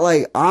 It's not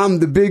like, I'm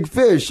the big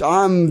fish,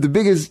 I'm the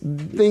biggest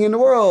thing in the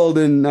world,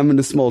 and I'm in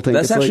a small tank.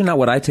 That's actually not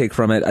what I take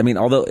from it. I mean,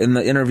 although in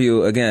the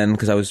interview again,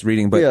 because I was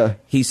reading, but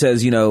he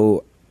says, you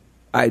know,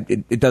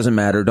 it doesn't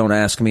matter. Don't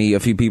ask me. A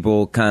few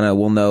people kind of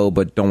will know,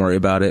 but don't worry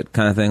about it,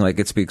 kind of thing. Like,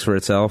 it speaks for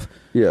itself.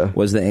 Yeah,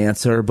 was the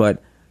answer.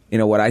 But you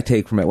know what I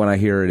take from it when I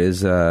hear it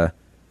is,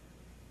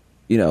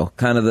 you know,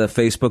 kind of the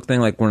Facebook thing.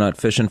 Like, we're not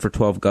fishing for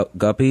 12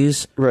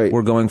 guppies. Right.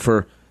 We're going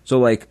for, so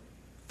like,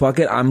 fuck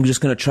it. I'm just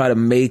gonna try to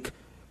make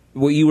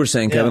what you were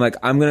saying, Kevin. Like,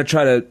 I'm gonna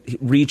try to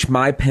reach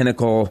my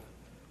pinnacle,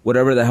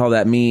 whatever the hell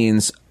that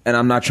means, and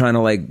I'm not trying to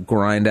like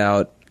grind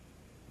out,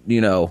 you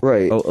know,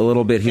 a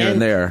little bit here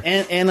and there.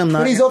 And I'm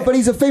not. But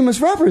he's a famous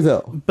rapper,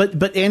 though.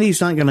 But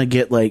Andy's not going to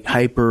get like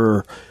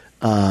hyper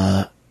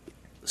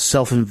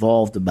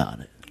self-involved about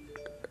it.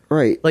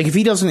 Right. Like, if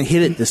he doesn't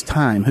hit it this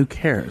time, who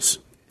cares?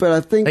 But I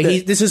think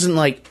like, this isn't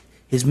like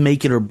his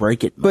make it or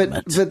break it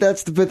moment. But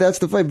that's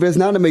the fight. But it's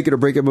not a make it or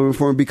break it moment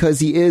for him because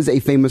he is a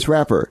famous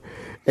rapper.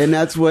 And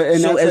that's what.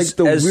 And so that's like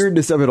the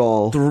weirdness of it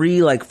all.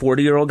 3 like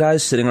 40-year-old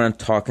guys sitting around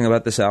talking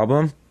about this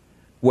album.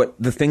 What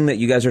the thing that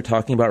you guys are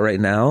talking about right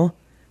now,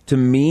 to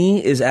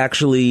me, is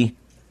actually,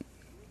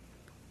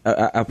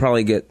 I'll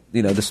probably get,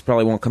 you know, this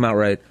probably won't come out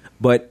right,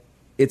 but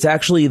it's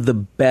actually the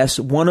best,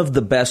 one of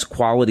the best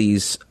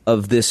qualities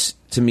of this,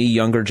 to me,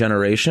 younger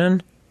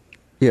generation.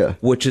 Yeah.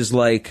 Which is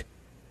like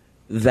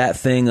that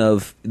thing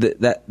of,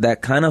 that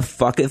kind of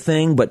fuck it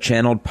thing, but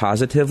channeled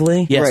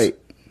positively. Yes. Right.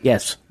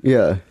 Yes.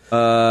 Yeah.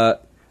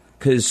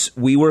 Because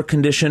we were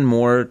conditioned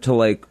more to,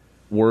 like,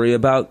 worry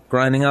about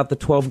grinding out the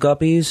 12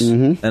 guppies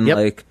and,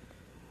 like,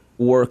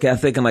 work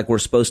ethic, and like we're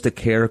supposed to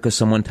care because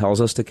someone tells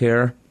us to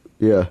care.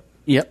 Yeah.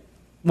 Yep.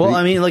 Well,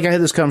 I mean, like, I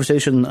had this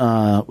conversation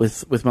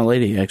with my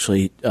lady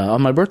actually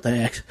on my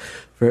birthday.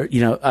 For,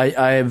 you know,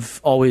 I've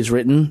always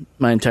written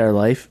my entire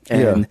life,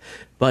 and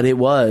but it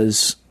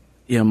was,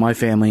 you know, my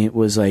family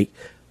was like,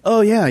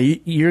 oh yeah,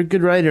 you're a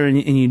good writer and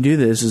you do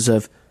this and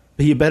stuff,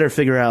 but you better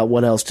figure out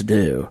what else to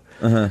do.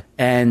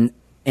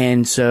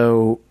 And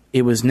so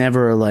it was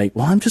never like,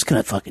 well, I'm just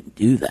gonna fucking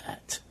do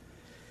that.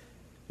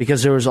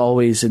 Because there was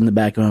always in the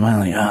back of my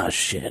mind, like, oh,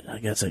 shit, I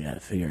guess I got to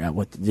figure out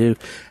what to do.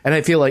 And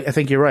I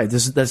think you're right.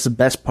 That's the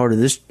best part of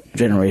this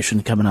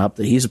generation coming up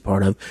that he's a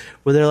part of,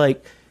 where they're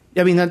like,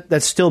 I mean,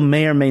 that still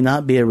may or may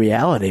not be a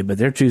reality, but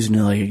they're choosing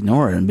to, like,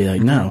 ignore it and be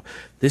like, no,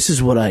 this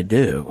is what I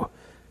do.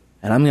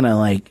 And I'm going to,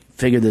 like,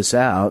 figure this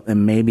out.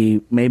 And maybe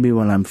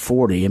when I'm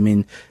 40, I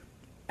mean,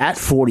 at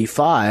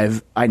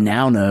 45, I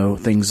now know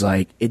things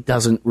like it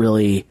doesn't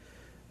really,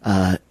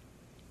 the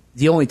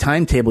only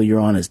timetable you're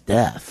on is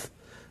death.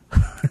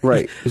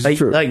 Right. Like,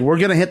 true. Like, we're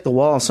going to hit the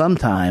wall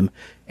sometime.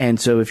 And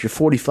so if you're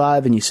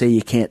 45 and you say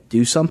you can't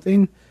do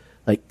something,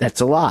 like,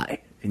 that's a lie.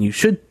 And you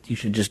should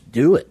just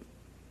do it.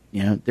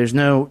 You know, there's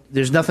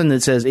nothing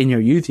that says in your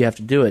youth you have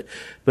to do it.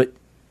 But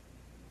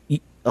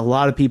a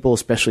lot of people,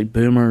 especially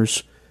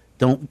boomers,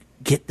 don't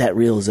get that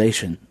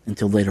realization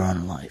until later on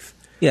in life.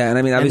 Yeah. And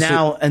I mean,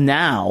 obviously. And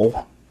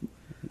now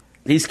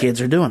these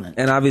kids are doing it.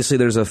 And obviously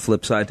there's a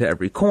flip side to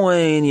every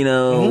coin, you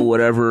know,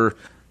 whatever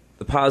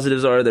the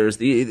positives are,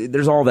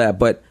 there's all that.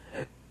 But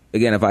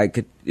again, if I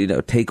could, you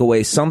know, take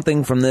away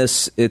something from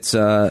this, it's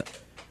I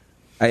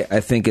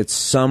I think it's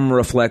some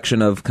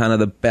reflection of kind of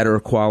the better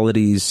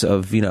qualities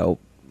of, you know,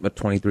 a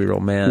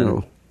 23-year-old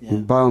man.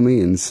 No, by all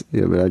means.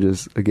 Yeah, but I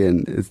just,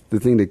 again, the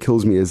thing that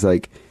kills me is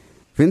like,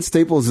 Vince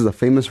Staples is a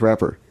famous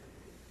rapper.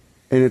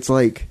 And it's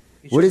like,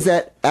 what does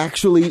that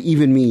actually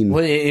even mean?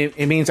 Well,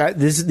 it means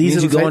these means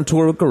are you go on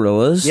tour with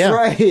Gorillaz. Yeah.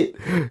 Right.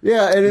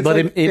 Yeah. And it's but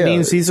like, it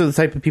means these are the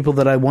type of people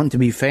that I want to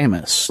be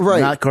famous,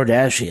 right? Not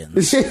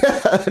Kardashians.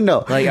 Yeah,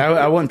 no. Like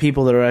I want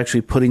people that are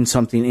actually putting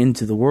something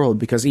into the world,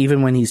 because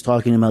even when he's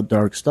talking about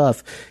dark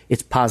stuff,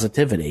 it's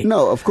positivity.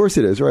 No, of course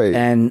it is, right?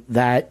 And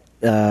that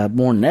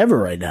more than ever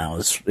right now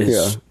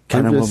is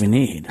kind of what we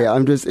need.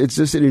 Yeah, it's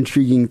just an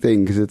intriguing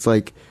thing, because it's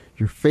like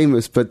you're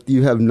famous, but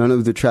you have none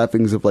of the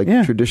trappings of like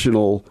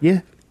traditional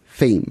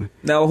fame.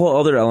 Now, a whole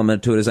other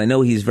element to it is I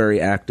know he's very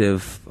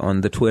active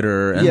on the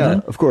Twitter. And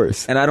of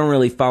course. And I don't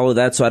really follow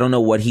that, so I don't know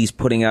what he's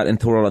putting out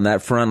into the world on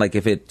that front, like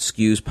if it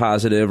skews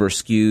positive or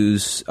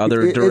skews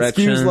other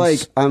directions. It skews like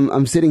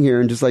I'm sitting here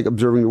and just like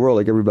observing the world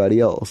like everybody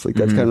else. Like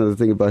that's kind of the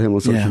thing about him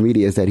on social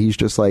media, is that he's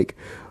just like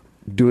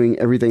doing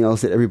everything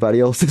else that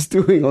everybody else is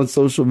doing on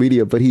social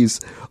media, but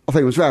he's a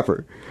famous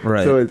rapper.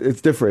 Right. So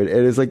it's different.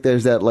 And it's like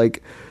there's that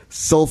like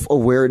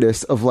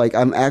self-awareness of like,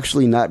 I'm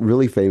actually not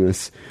really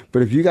famous,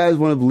 but if you guys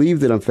want to believe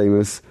that I'm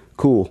famous,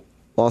 cool,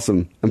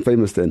 awesome, I'm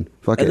famous then.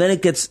 Fuck it. And then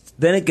it gets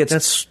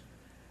That's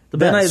the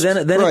then best.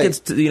 It gets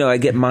to, you know, I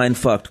get mind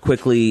fucked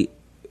quickly,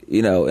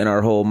 you know, in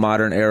our whole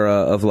modern era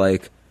of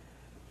like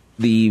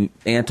the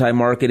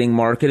anti-marketing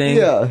marketing.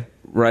 Yeah.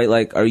 Right?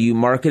 Like, are you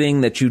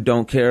marketing that you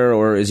don't care,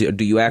 or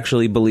do you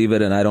actually believe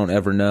it and I don't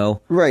ever know?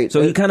 Right.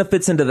 So he kind of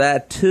fits into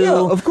that too.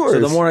 Yeah, of course. So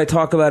the more I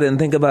talk about it and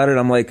think about it,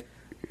 I'm like,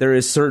 there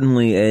is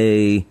certainly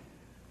a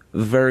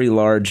very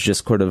large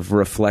just sort of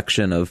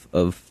reflection of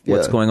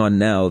what's going on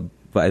now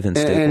by Vince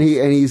Staples. And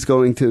he's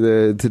going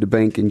to the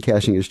bank and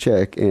cashing his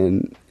check,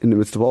 and in the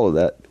midst of all of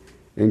that.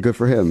 And good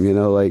for him, you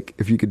know, like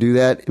if you could do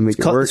that and make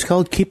it work. It's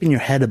called keeping your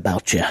head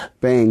about you.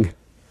 Bang.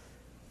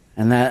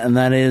 And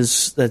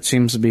that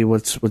seems to be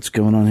what's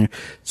going on here.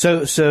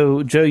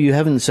 So Joe, you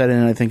haven't said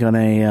it, I think, on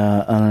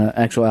an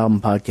actual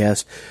album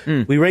podcast.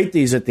 We rate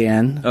these at the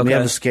end. Okay. We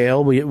have a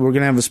scale. We're going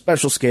to have a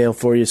special scale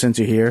for you since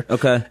you're here.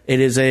 Okay. It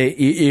is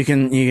you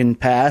can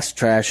pass,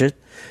 trash it.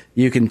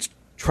 You can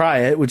try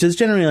it, which is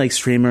generally like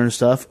streamer and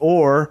stuff,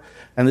 or,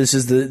 and this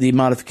is the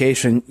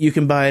modification, you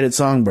can buy it at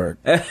Songbird.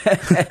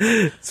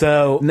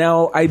 So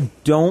now, I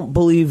don't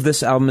believe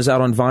this album is out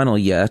on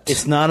vinyl yet.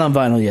 It's not on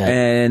vinyl yet.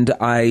 And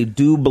I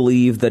do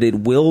believe that it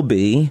will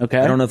be. Okay.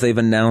 I don't know if they've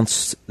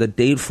announced the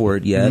date for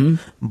it yet,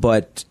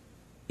 but,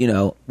 you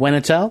know. When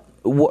it's out?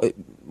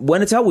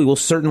 When it's out, we will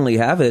certainly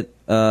have it.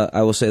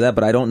 I will say that,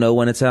 but I don't know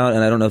when it's out,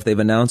 and I don't know if they've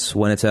announced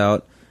when it's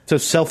out. So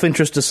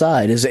self-interest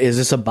aside, is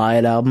this a buy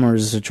it album or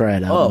is this a try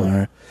it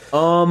album?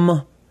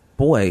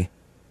 Boy.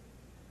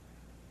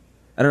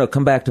 I don't know.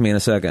 Come back to me in a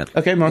second.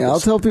 Okay, Marcus. Yeah,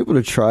 I'll tell people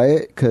to try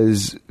it,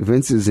 because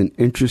Vince is an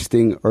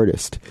interesting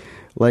artist.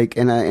 Like,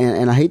 and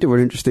I hate the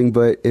word interesting,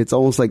 but it's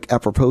almost like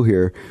apropos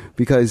here,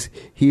 because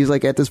he's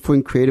like at this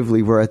point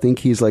creatively where I think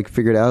he's like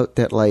figured out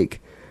that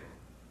like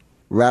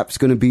rap's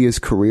going to be his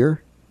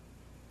career.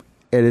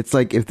 And it's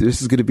like, if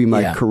this is going to be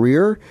my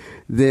career,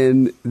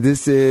 then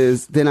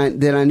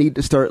I need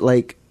to start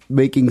like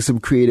making some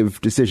creative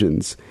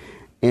decisions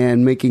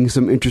and making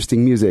some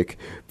interesting music,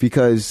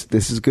 because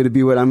this is going to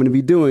be what I'm going to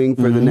be doing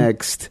for the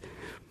next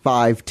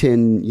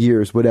 5-10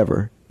 years,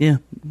 whatever. Yeah.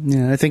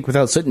 I think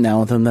without sitting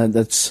down with him,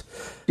 that's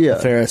a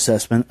fair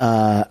assessment.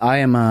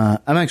 I'm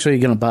actually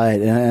going to buy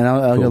it, and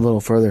I'll go a little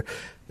further.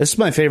 This is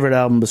my favorite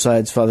album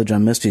besides Father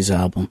John Misty's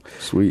album.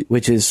 Sweet.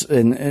 Which is,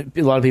 and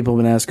a lot of people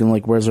have been asking,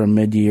 like, where's our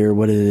mid-year,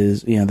 what it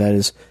is. You know, that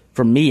is,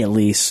 for me at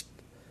least,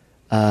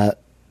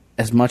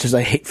 as much as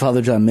I hate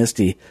Father John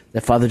Misty,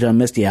 that Father John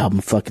Misty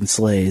album fucking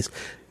slays.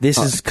 This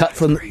is cut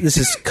from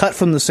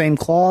the same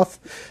cloth.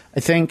 I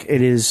think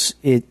it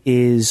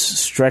is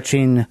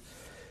stretching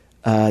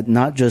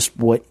not just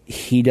what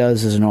he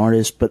does as an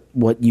artist, but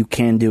what you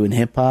can do in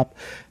hip hop.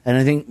 And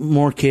I think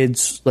more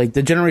kids, like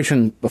the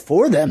generation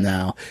before them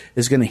now,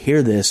 is going to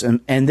hear this,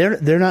 and they're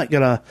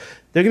going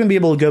to be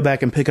able to go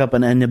back and pick up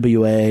an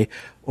NWA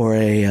or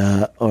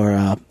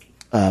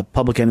a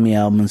Public Enemy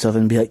album and stuff,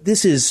 and be like,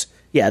 this is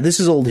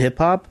old hip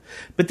hop,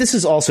 but this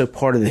is also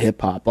part of the hip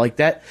hop. Like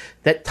that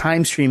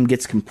time stream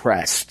gets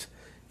compressed.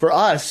 For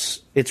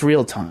us, it's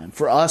real time.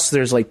 For us,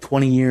 there's like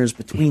 20 years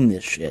between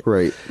this shit.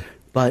 Right.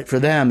 But for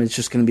them, it's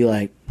just going to be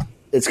like,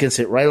 it's going to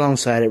sit right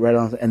alongside it,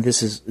 and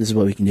this is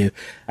what we can do.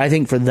 I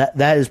think for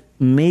that is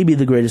maybe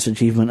the greatest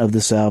achievement of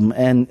this album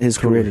and his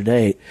career to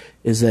date,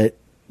 is that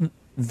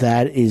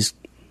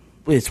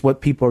it's what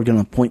people are going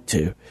to point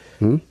to.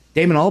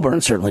 Damon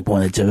Albarn certainly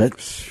pointed to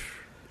it.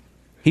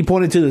 He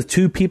pointed to the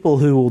two people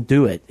who will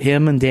do it,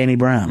 him and Danny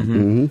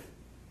Brown.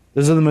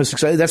 Those are the most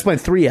exciting. That's my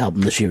 3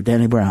 album this year,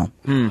 Danny Brown.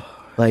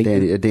 Like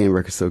Danny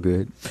record's so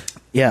good.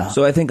 Yeah.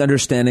 So I think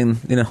understanding,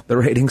 the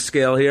rating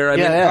scale here. I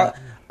mean,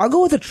 I'll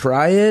go with a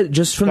try it,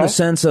 just from the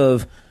sense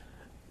of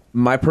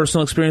my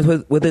personal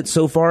experience with it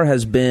so far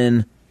has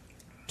been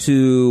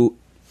to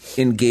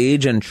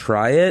engage and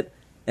try it,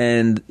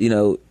 and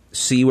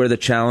see where the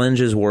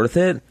challenge is worth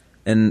it.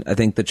 And I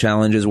think the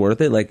challenge is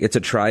worth it. Like, it's a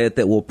try it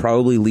that will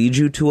probably lead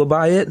you to a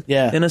buy it.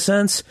 Yeah. In a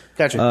sense.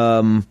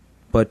 Gotcha.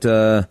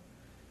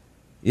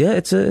 Yeah,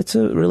 it's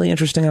a really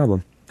interesting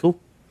album. Cool.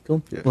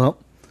 Yeah. Well,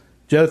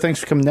 Joe, thanks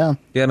for coming down.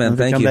 Yeah, man.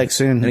 Thank come you. Come back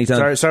soon.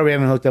 Anytime. Sorry we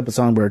haven't hooked up with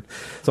Songbird.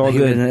 It's all You've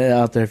good. been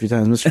out there a few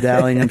times. Mr.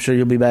 Dowling, I'm sure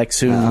you'll be back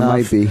soon enough. I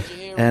might be.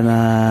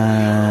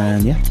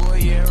 And, yeah.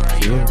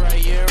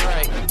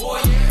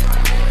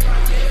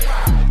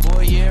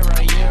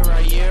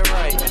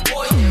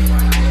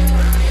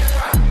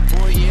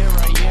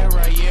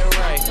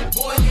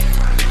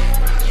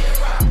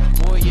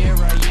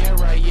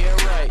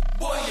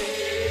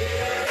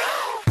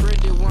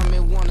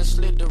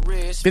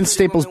 Vince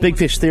Staples' Big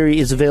Fish Theory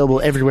is available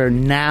everywhere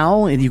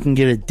now, and you can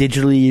get it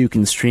digitally, you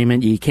can stream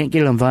it. You can't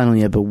get it on vinyl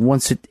yet, but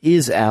once it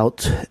is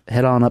out,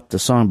 head on up to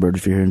Songbird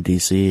if you're here in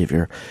D.C. If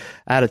you're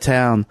out of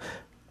town,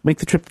 make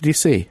the trip to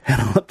D.C. Head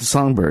on up to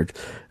Songbird.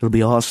 It'll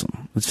be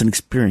awesome. It's an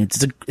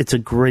experience. It's a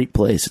great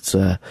place. It's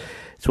one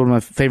of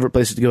my favorite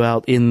places to go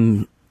out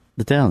in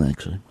the town,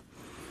 actually.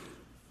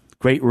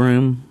 Great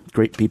room,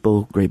 great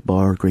people, great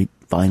bar, great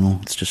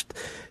vinyl.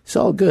 It's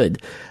all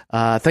good.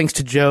 Thanks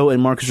to Joe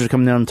and Marcus for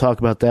coming down and talk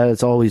about that.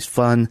 It's always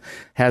fun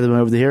having them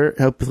over there.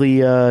 Hopefully,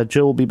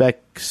 Joe will be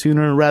back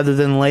sooner rather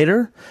than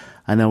later.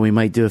 I know we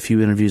might do a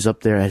few interviews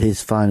up there at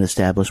his fine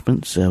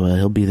establishment, so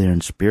he'll be there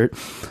in spirit.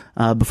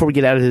 Before we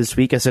get out of this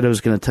week, I said I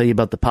was going to tell you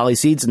about the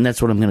Polyseeds, and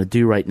that's what I'm going to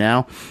do right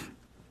now.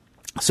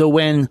 So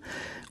when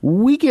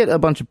we get a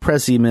bunch of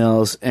press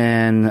emails,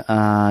 and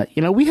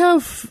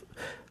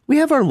we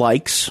have our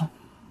likes,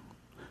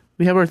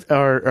 we have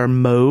our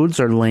modes,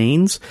 our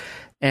lanes.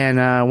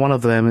 And one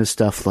of them is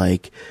stuff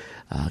like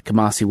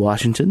Kamasi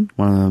Washington.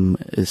 One of them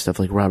is stuff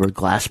like Robert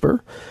Glasper.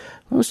 One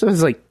of them stuff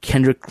is like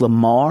Kendrick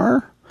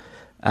Lamar,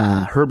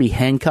 Herbie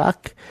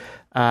Hancock.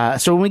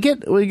 So when we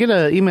get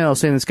an email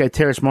saying this guy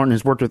Terrace Martin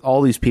has worked with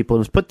all these people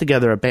and has put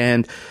together a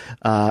band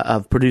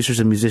of producers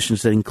and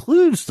musicians that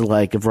includes the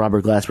like of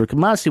Robert Glasper,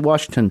 Kamasi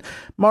Washington,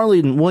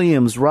 Marlene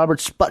Williams, Robert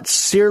Sputz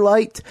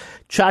Searlight,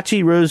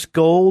 Chachi Rose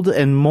Gold,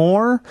 and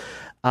more,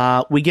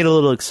 we get a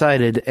little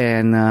excited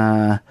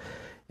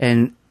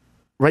and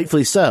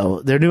rightfully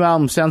so. Their new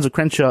album, Sounds of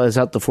Crenshaw, is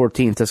out the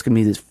 14th. That's going to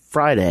be this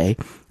Friday.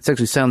 It's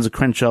actually Sounds of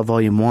Crenshaw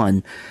Volume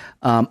 1.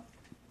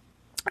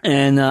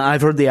 And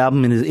I've heard the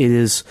album, and it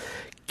is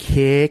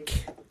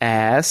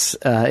kick-ass.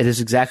 It is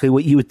exactly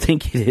what you would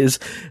think it is.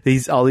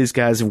 All these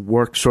guys have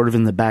worked sort of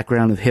in the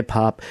background of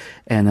hip-hop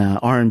and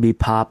R&B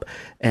pop,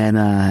 and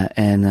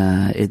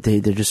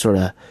they're just sort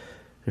of,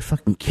 they're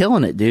fucking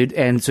killing it, dude.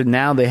 And so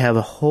now they have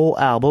a whole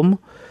album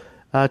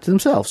to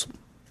themselves,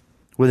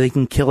 where they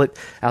can kill it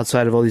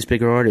outside of all these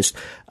bigger artists.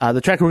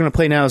 The track we're going to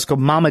play now is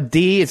called Mama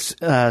D. It's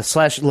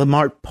 /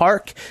 Lamar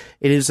Park.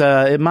 It is,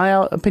 in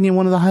my opinion,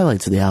 one of the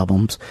highlights of the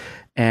albums.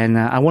 And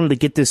I wanted to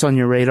get this on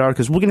your radar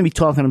because we're going to be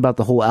talking about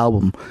the whole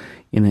album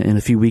in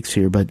a few weeks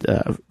here. But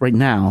right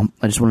now,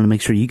 I just wanted to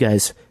make sure you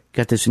guys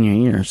got this in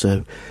your ear,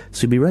 so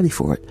be ready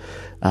for it.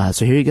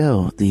 So here you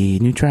go. The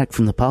new track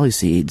from the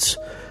Polyseeds,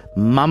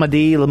 Mama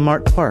D. Lamar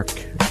Park.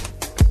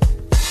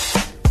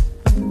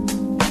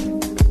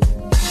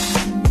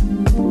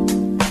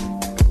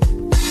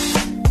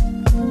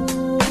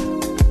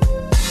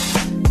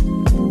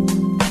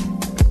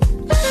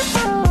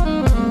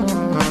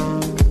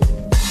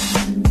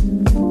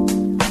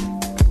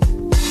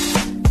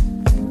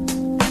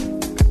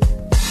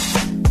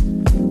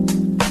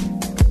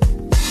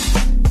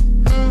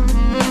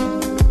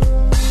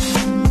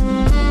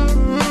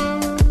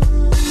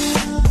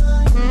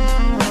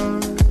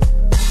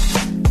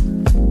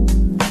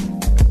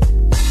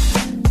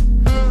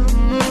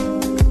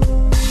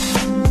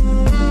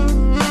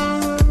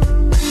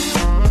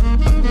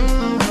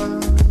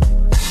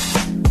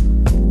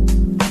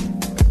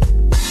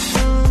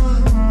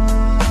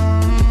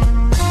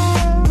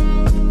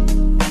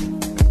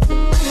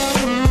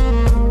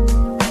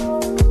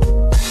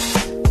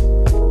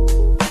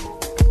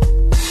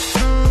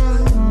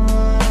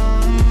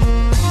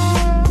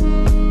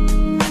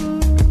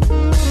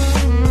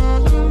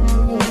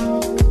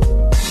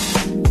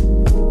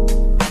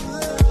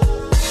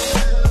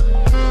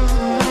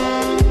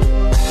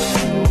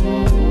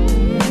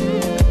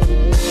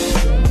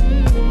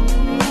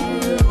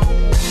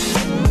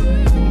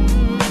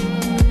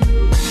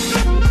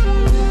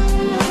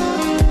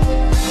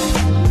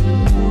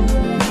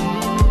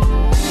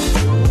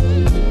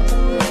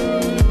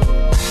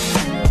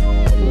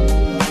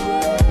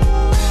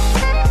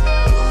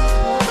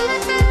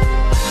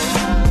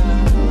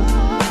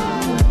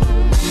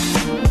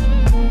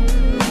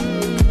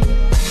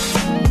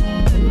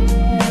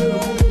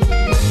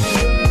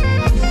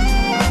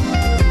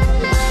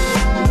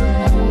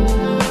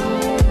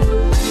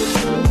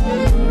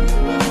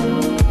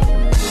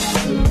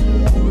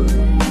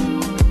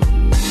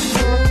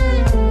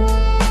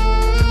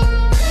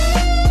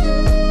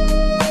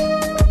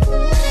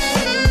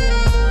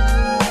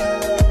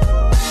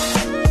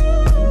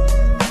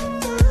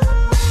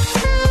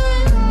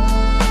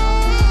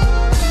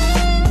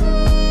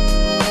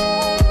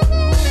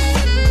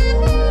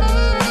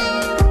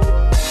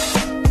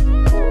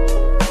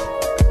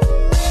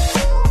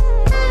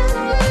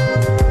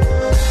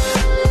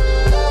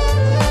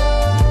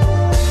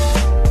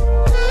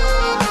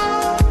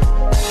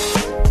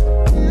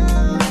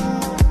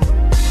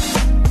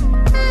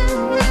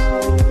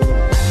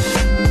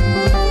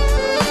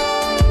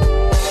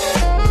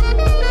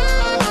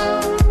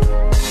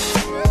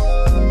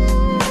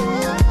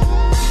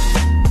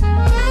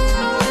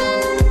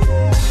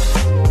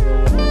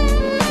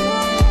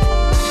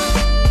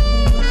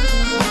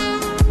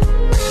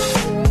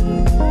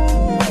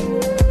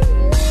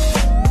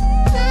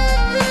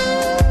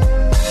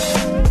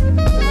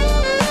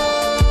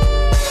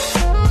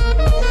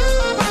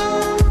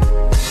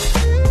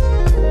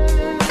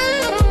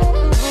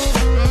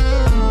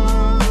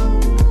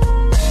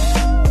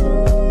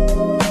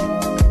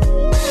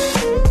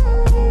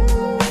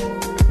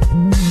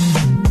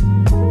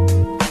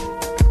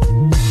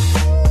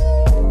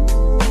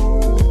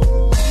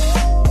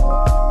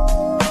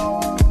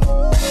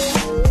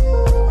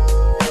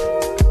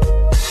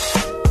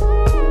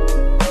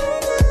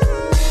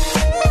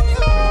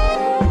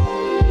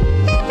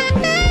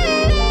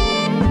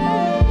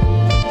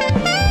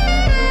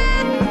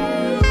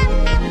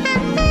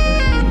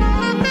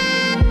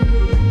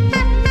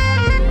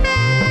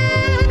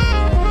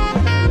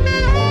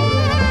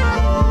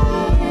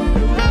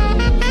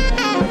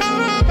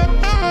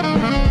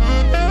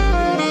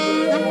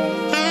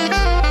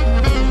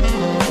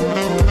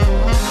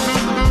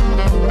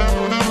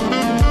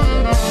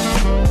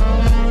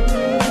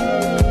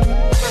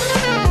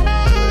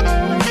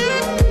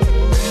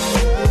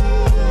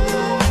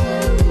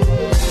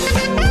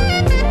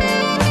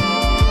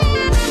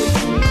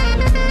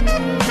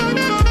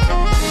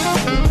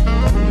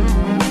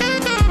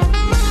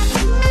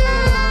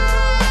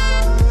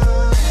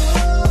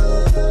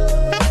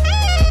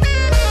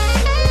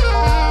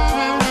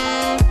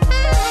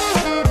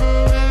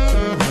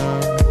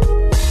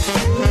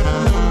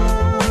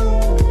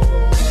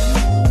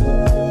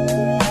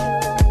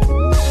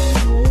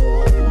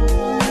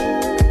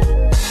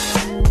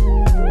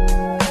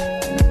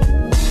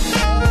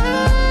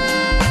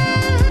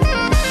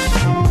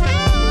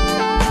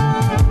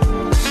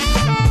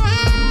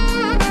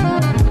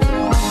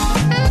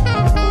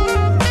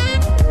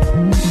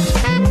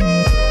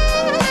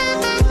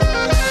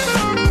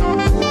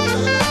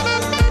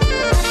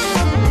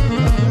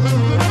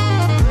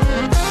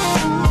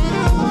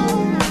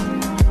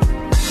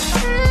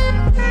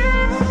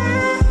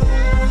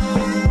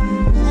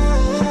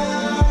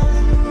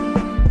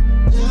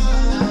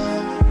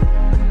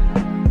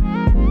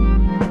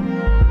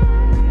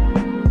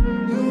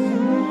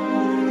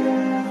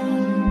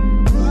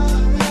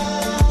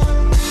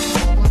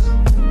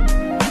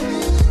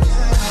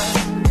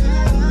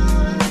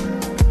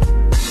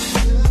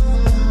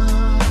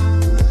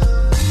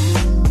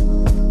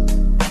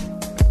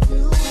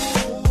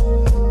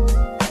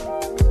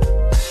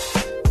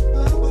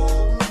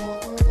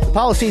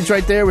 Policy's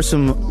right there with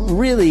some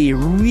really,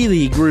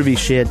 really groovy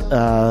shit.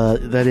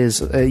 That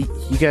is,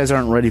 you guys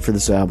aren't ready for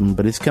this album,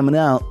 but it's coming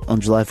out on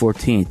July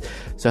 14th.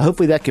 So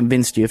hopefully that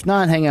convinced you. If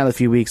not, hang out a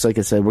few weeks. Like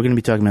I said, we're going to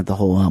be talking about the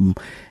whole album.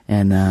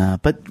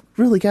 And but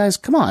really, guys,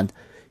 come on.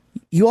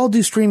 You all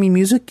do streaming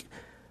music.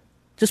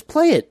 Just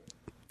play it.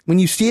 When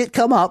you see it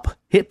come up,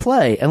 hit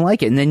play and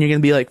like it. And then you're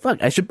going to be like,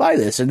 fuck, I should buy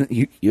this. And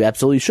you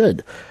absolutely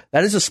should.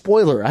 That is a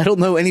spoiler. I don't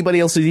know anybody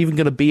else who's even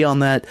going to be on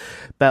that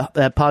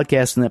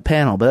podcast and that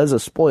panel, but that's a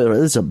spoiler.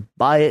 This is a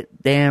buy it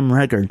damn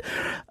record.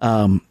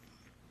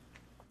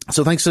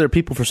 So thanks to their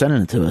people for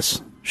sending it to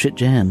us. Shit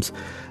jams.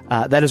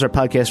 That is our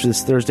podcast for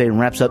this Thursday and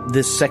wraps up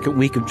this second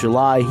week of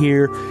July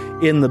here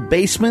in the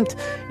basement.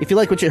 If you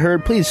like what you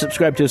heard, please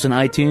subscribe to us on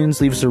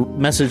iTunes. Leave us a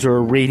message or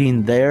a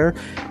rating there.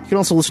 You can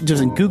also listen to us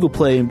in Google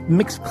Play,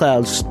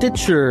 Mixcloud,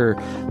 Stitcher,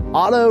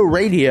 Auto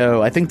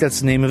Radio. I think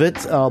that's the name of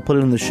it. I'll put it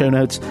in the show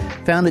notes.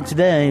 Found it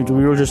today.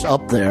 We were just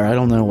up there. I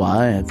don't know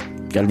why. I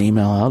got an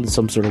email out. It's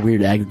some sort of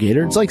weird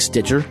aggregator. It's like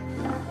Stitcher.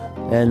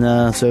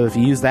 And so if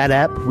you use that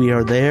app, we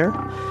are there.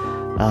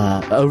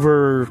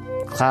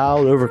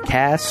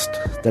 Overcast,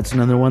 that's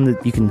another one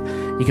that you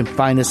can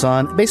find us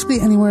on. Basically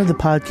anywhere the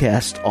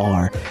podcasts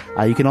are.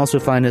 You can also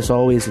find us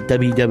always at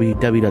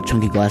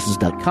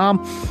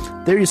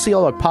www.chunkyglasses.com. There you see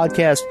all our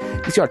podcasts,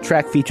 you see our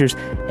track features,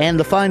 and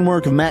the fine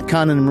work of Matt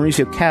Condon and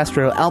Mauricio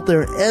Castro out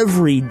there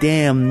every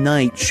damn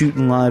night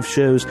shooting live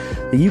shows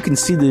that you can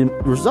see the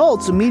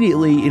results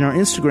immediately in our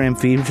Instagram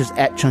feed, which is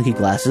at Chunky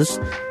Glasses.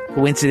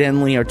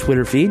 Coincidentally, our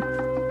Twitter feed.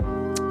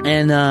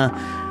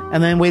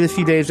 And then wait a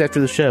few days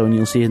after the show, and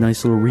you'll see a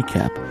nice little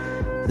recap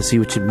to see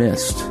what you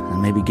missed, and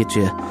maybe get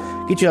you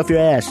off your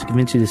ass to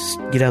convince you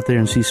to get out there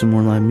and see some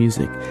more live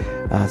music.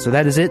 So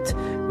that is it.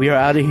 We are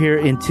out of here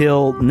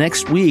until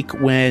next week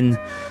when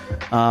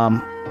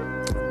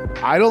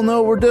I don't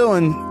know what we're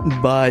doing,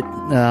 but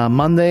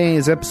Monday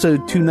is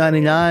episode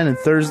 299 and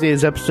Thursday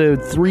is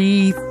episode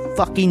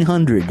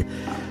 300.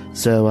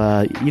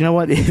 So you know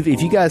what? If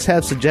you guys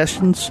have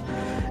suggestions,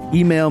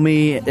 email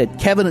me at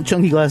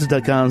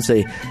kevin@chunkyglasses.com and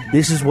say,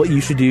 this is what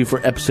you should do for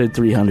episode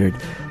 300.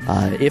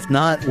 If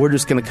not, we're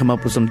just going to come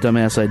up with some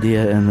dumbass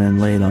idea and then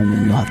lay it on you,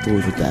 and you'll have to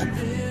live with that.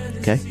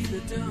 Okay?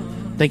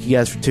 Thank you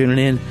guys for tuning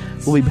in.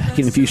 We'll be back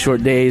in a few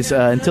short days.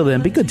 Until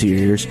then, be good to your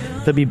ears,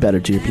 but be better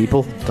to your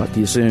people. Talk to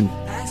you soon.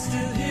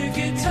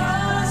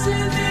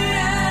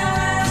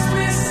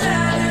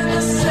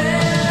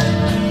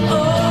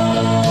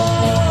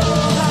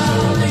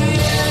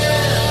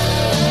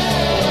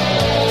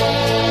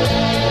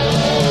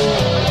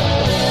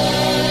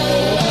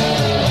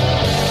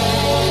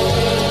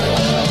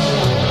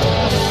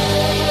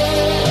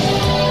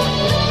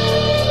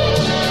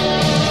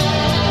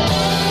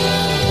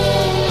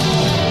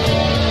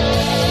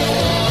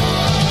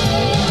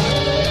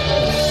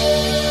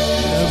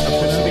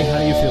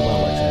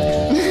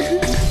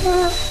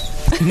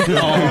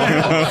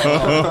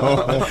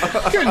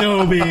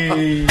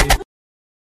 Kenobi.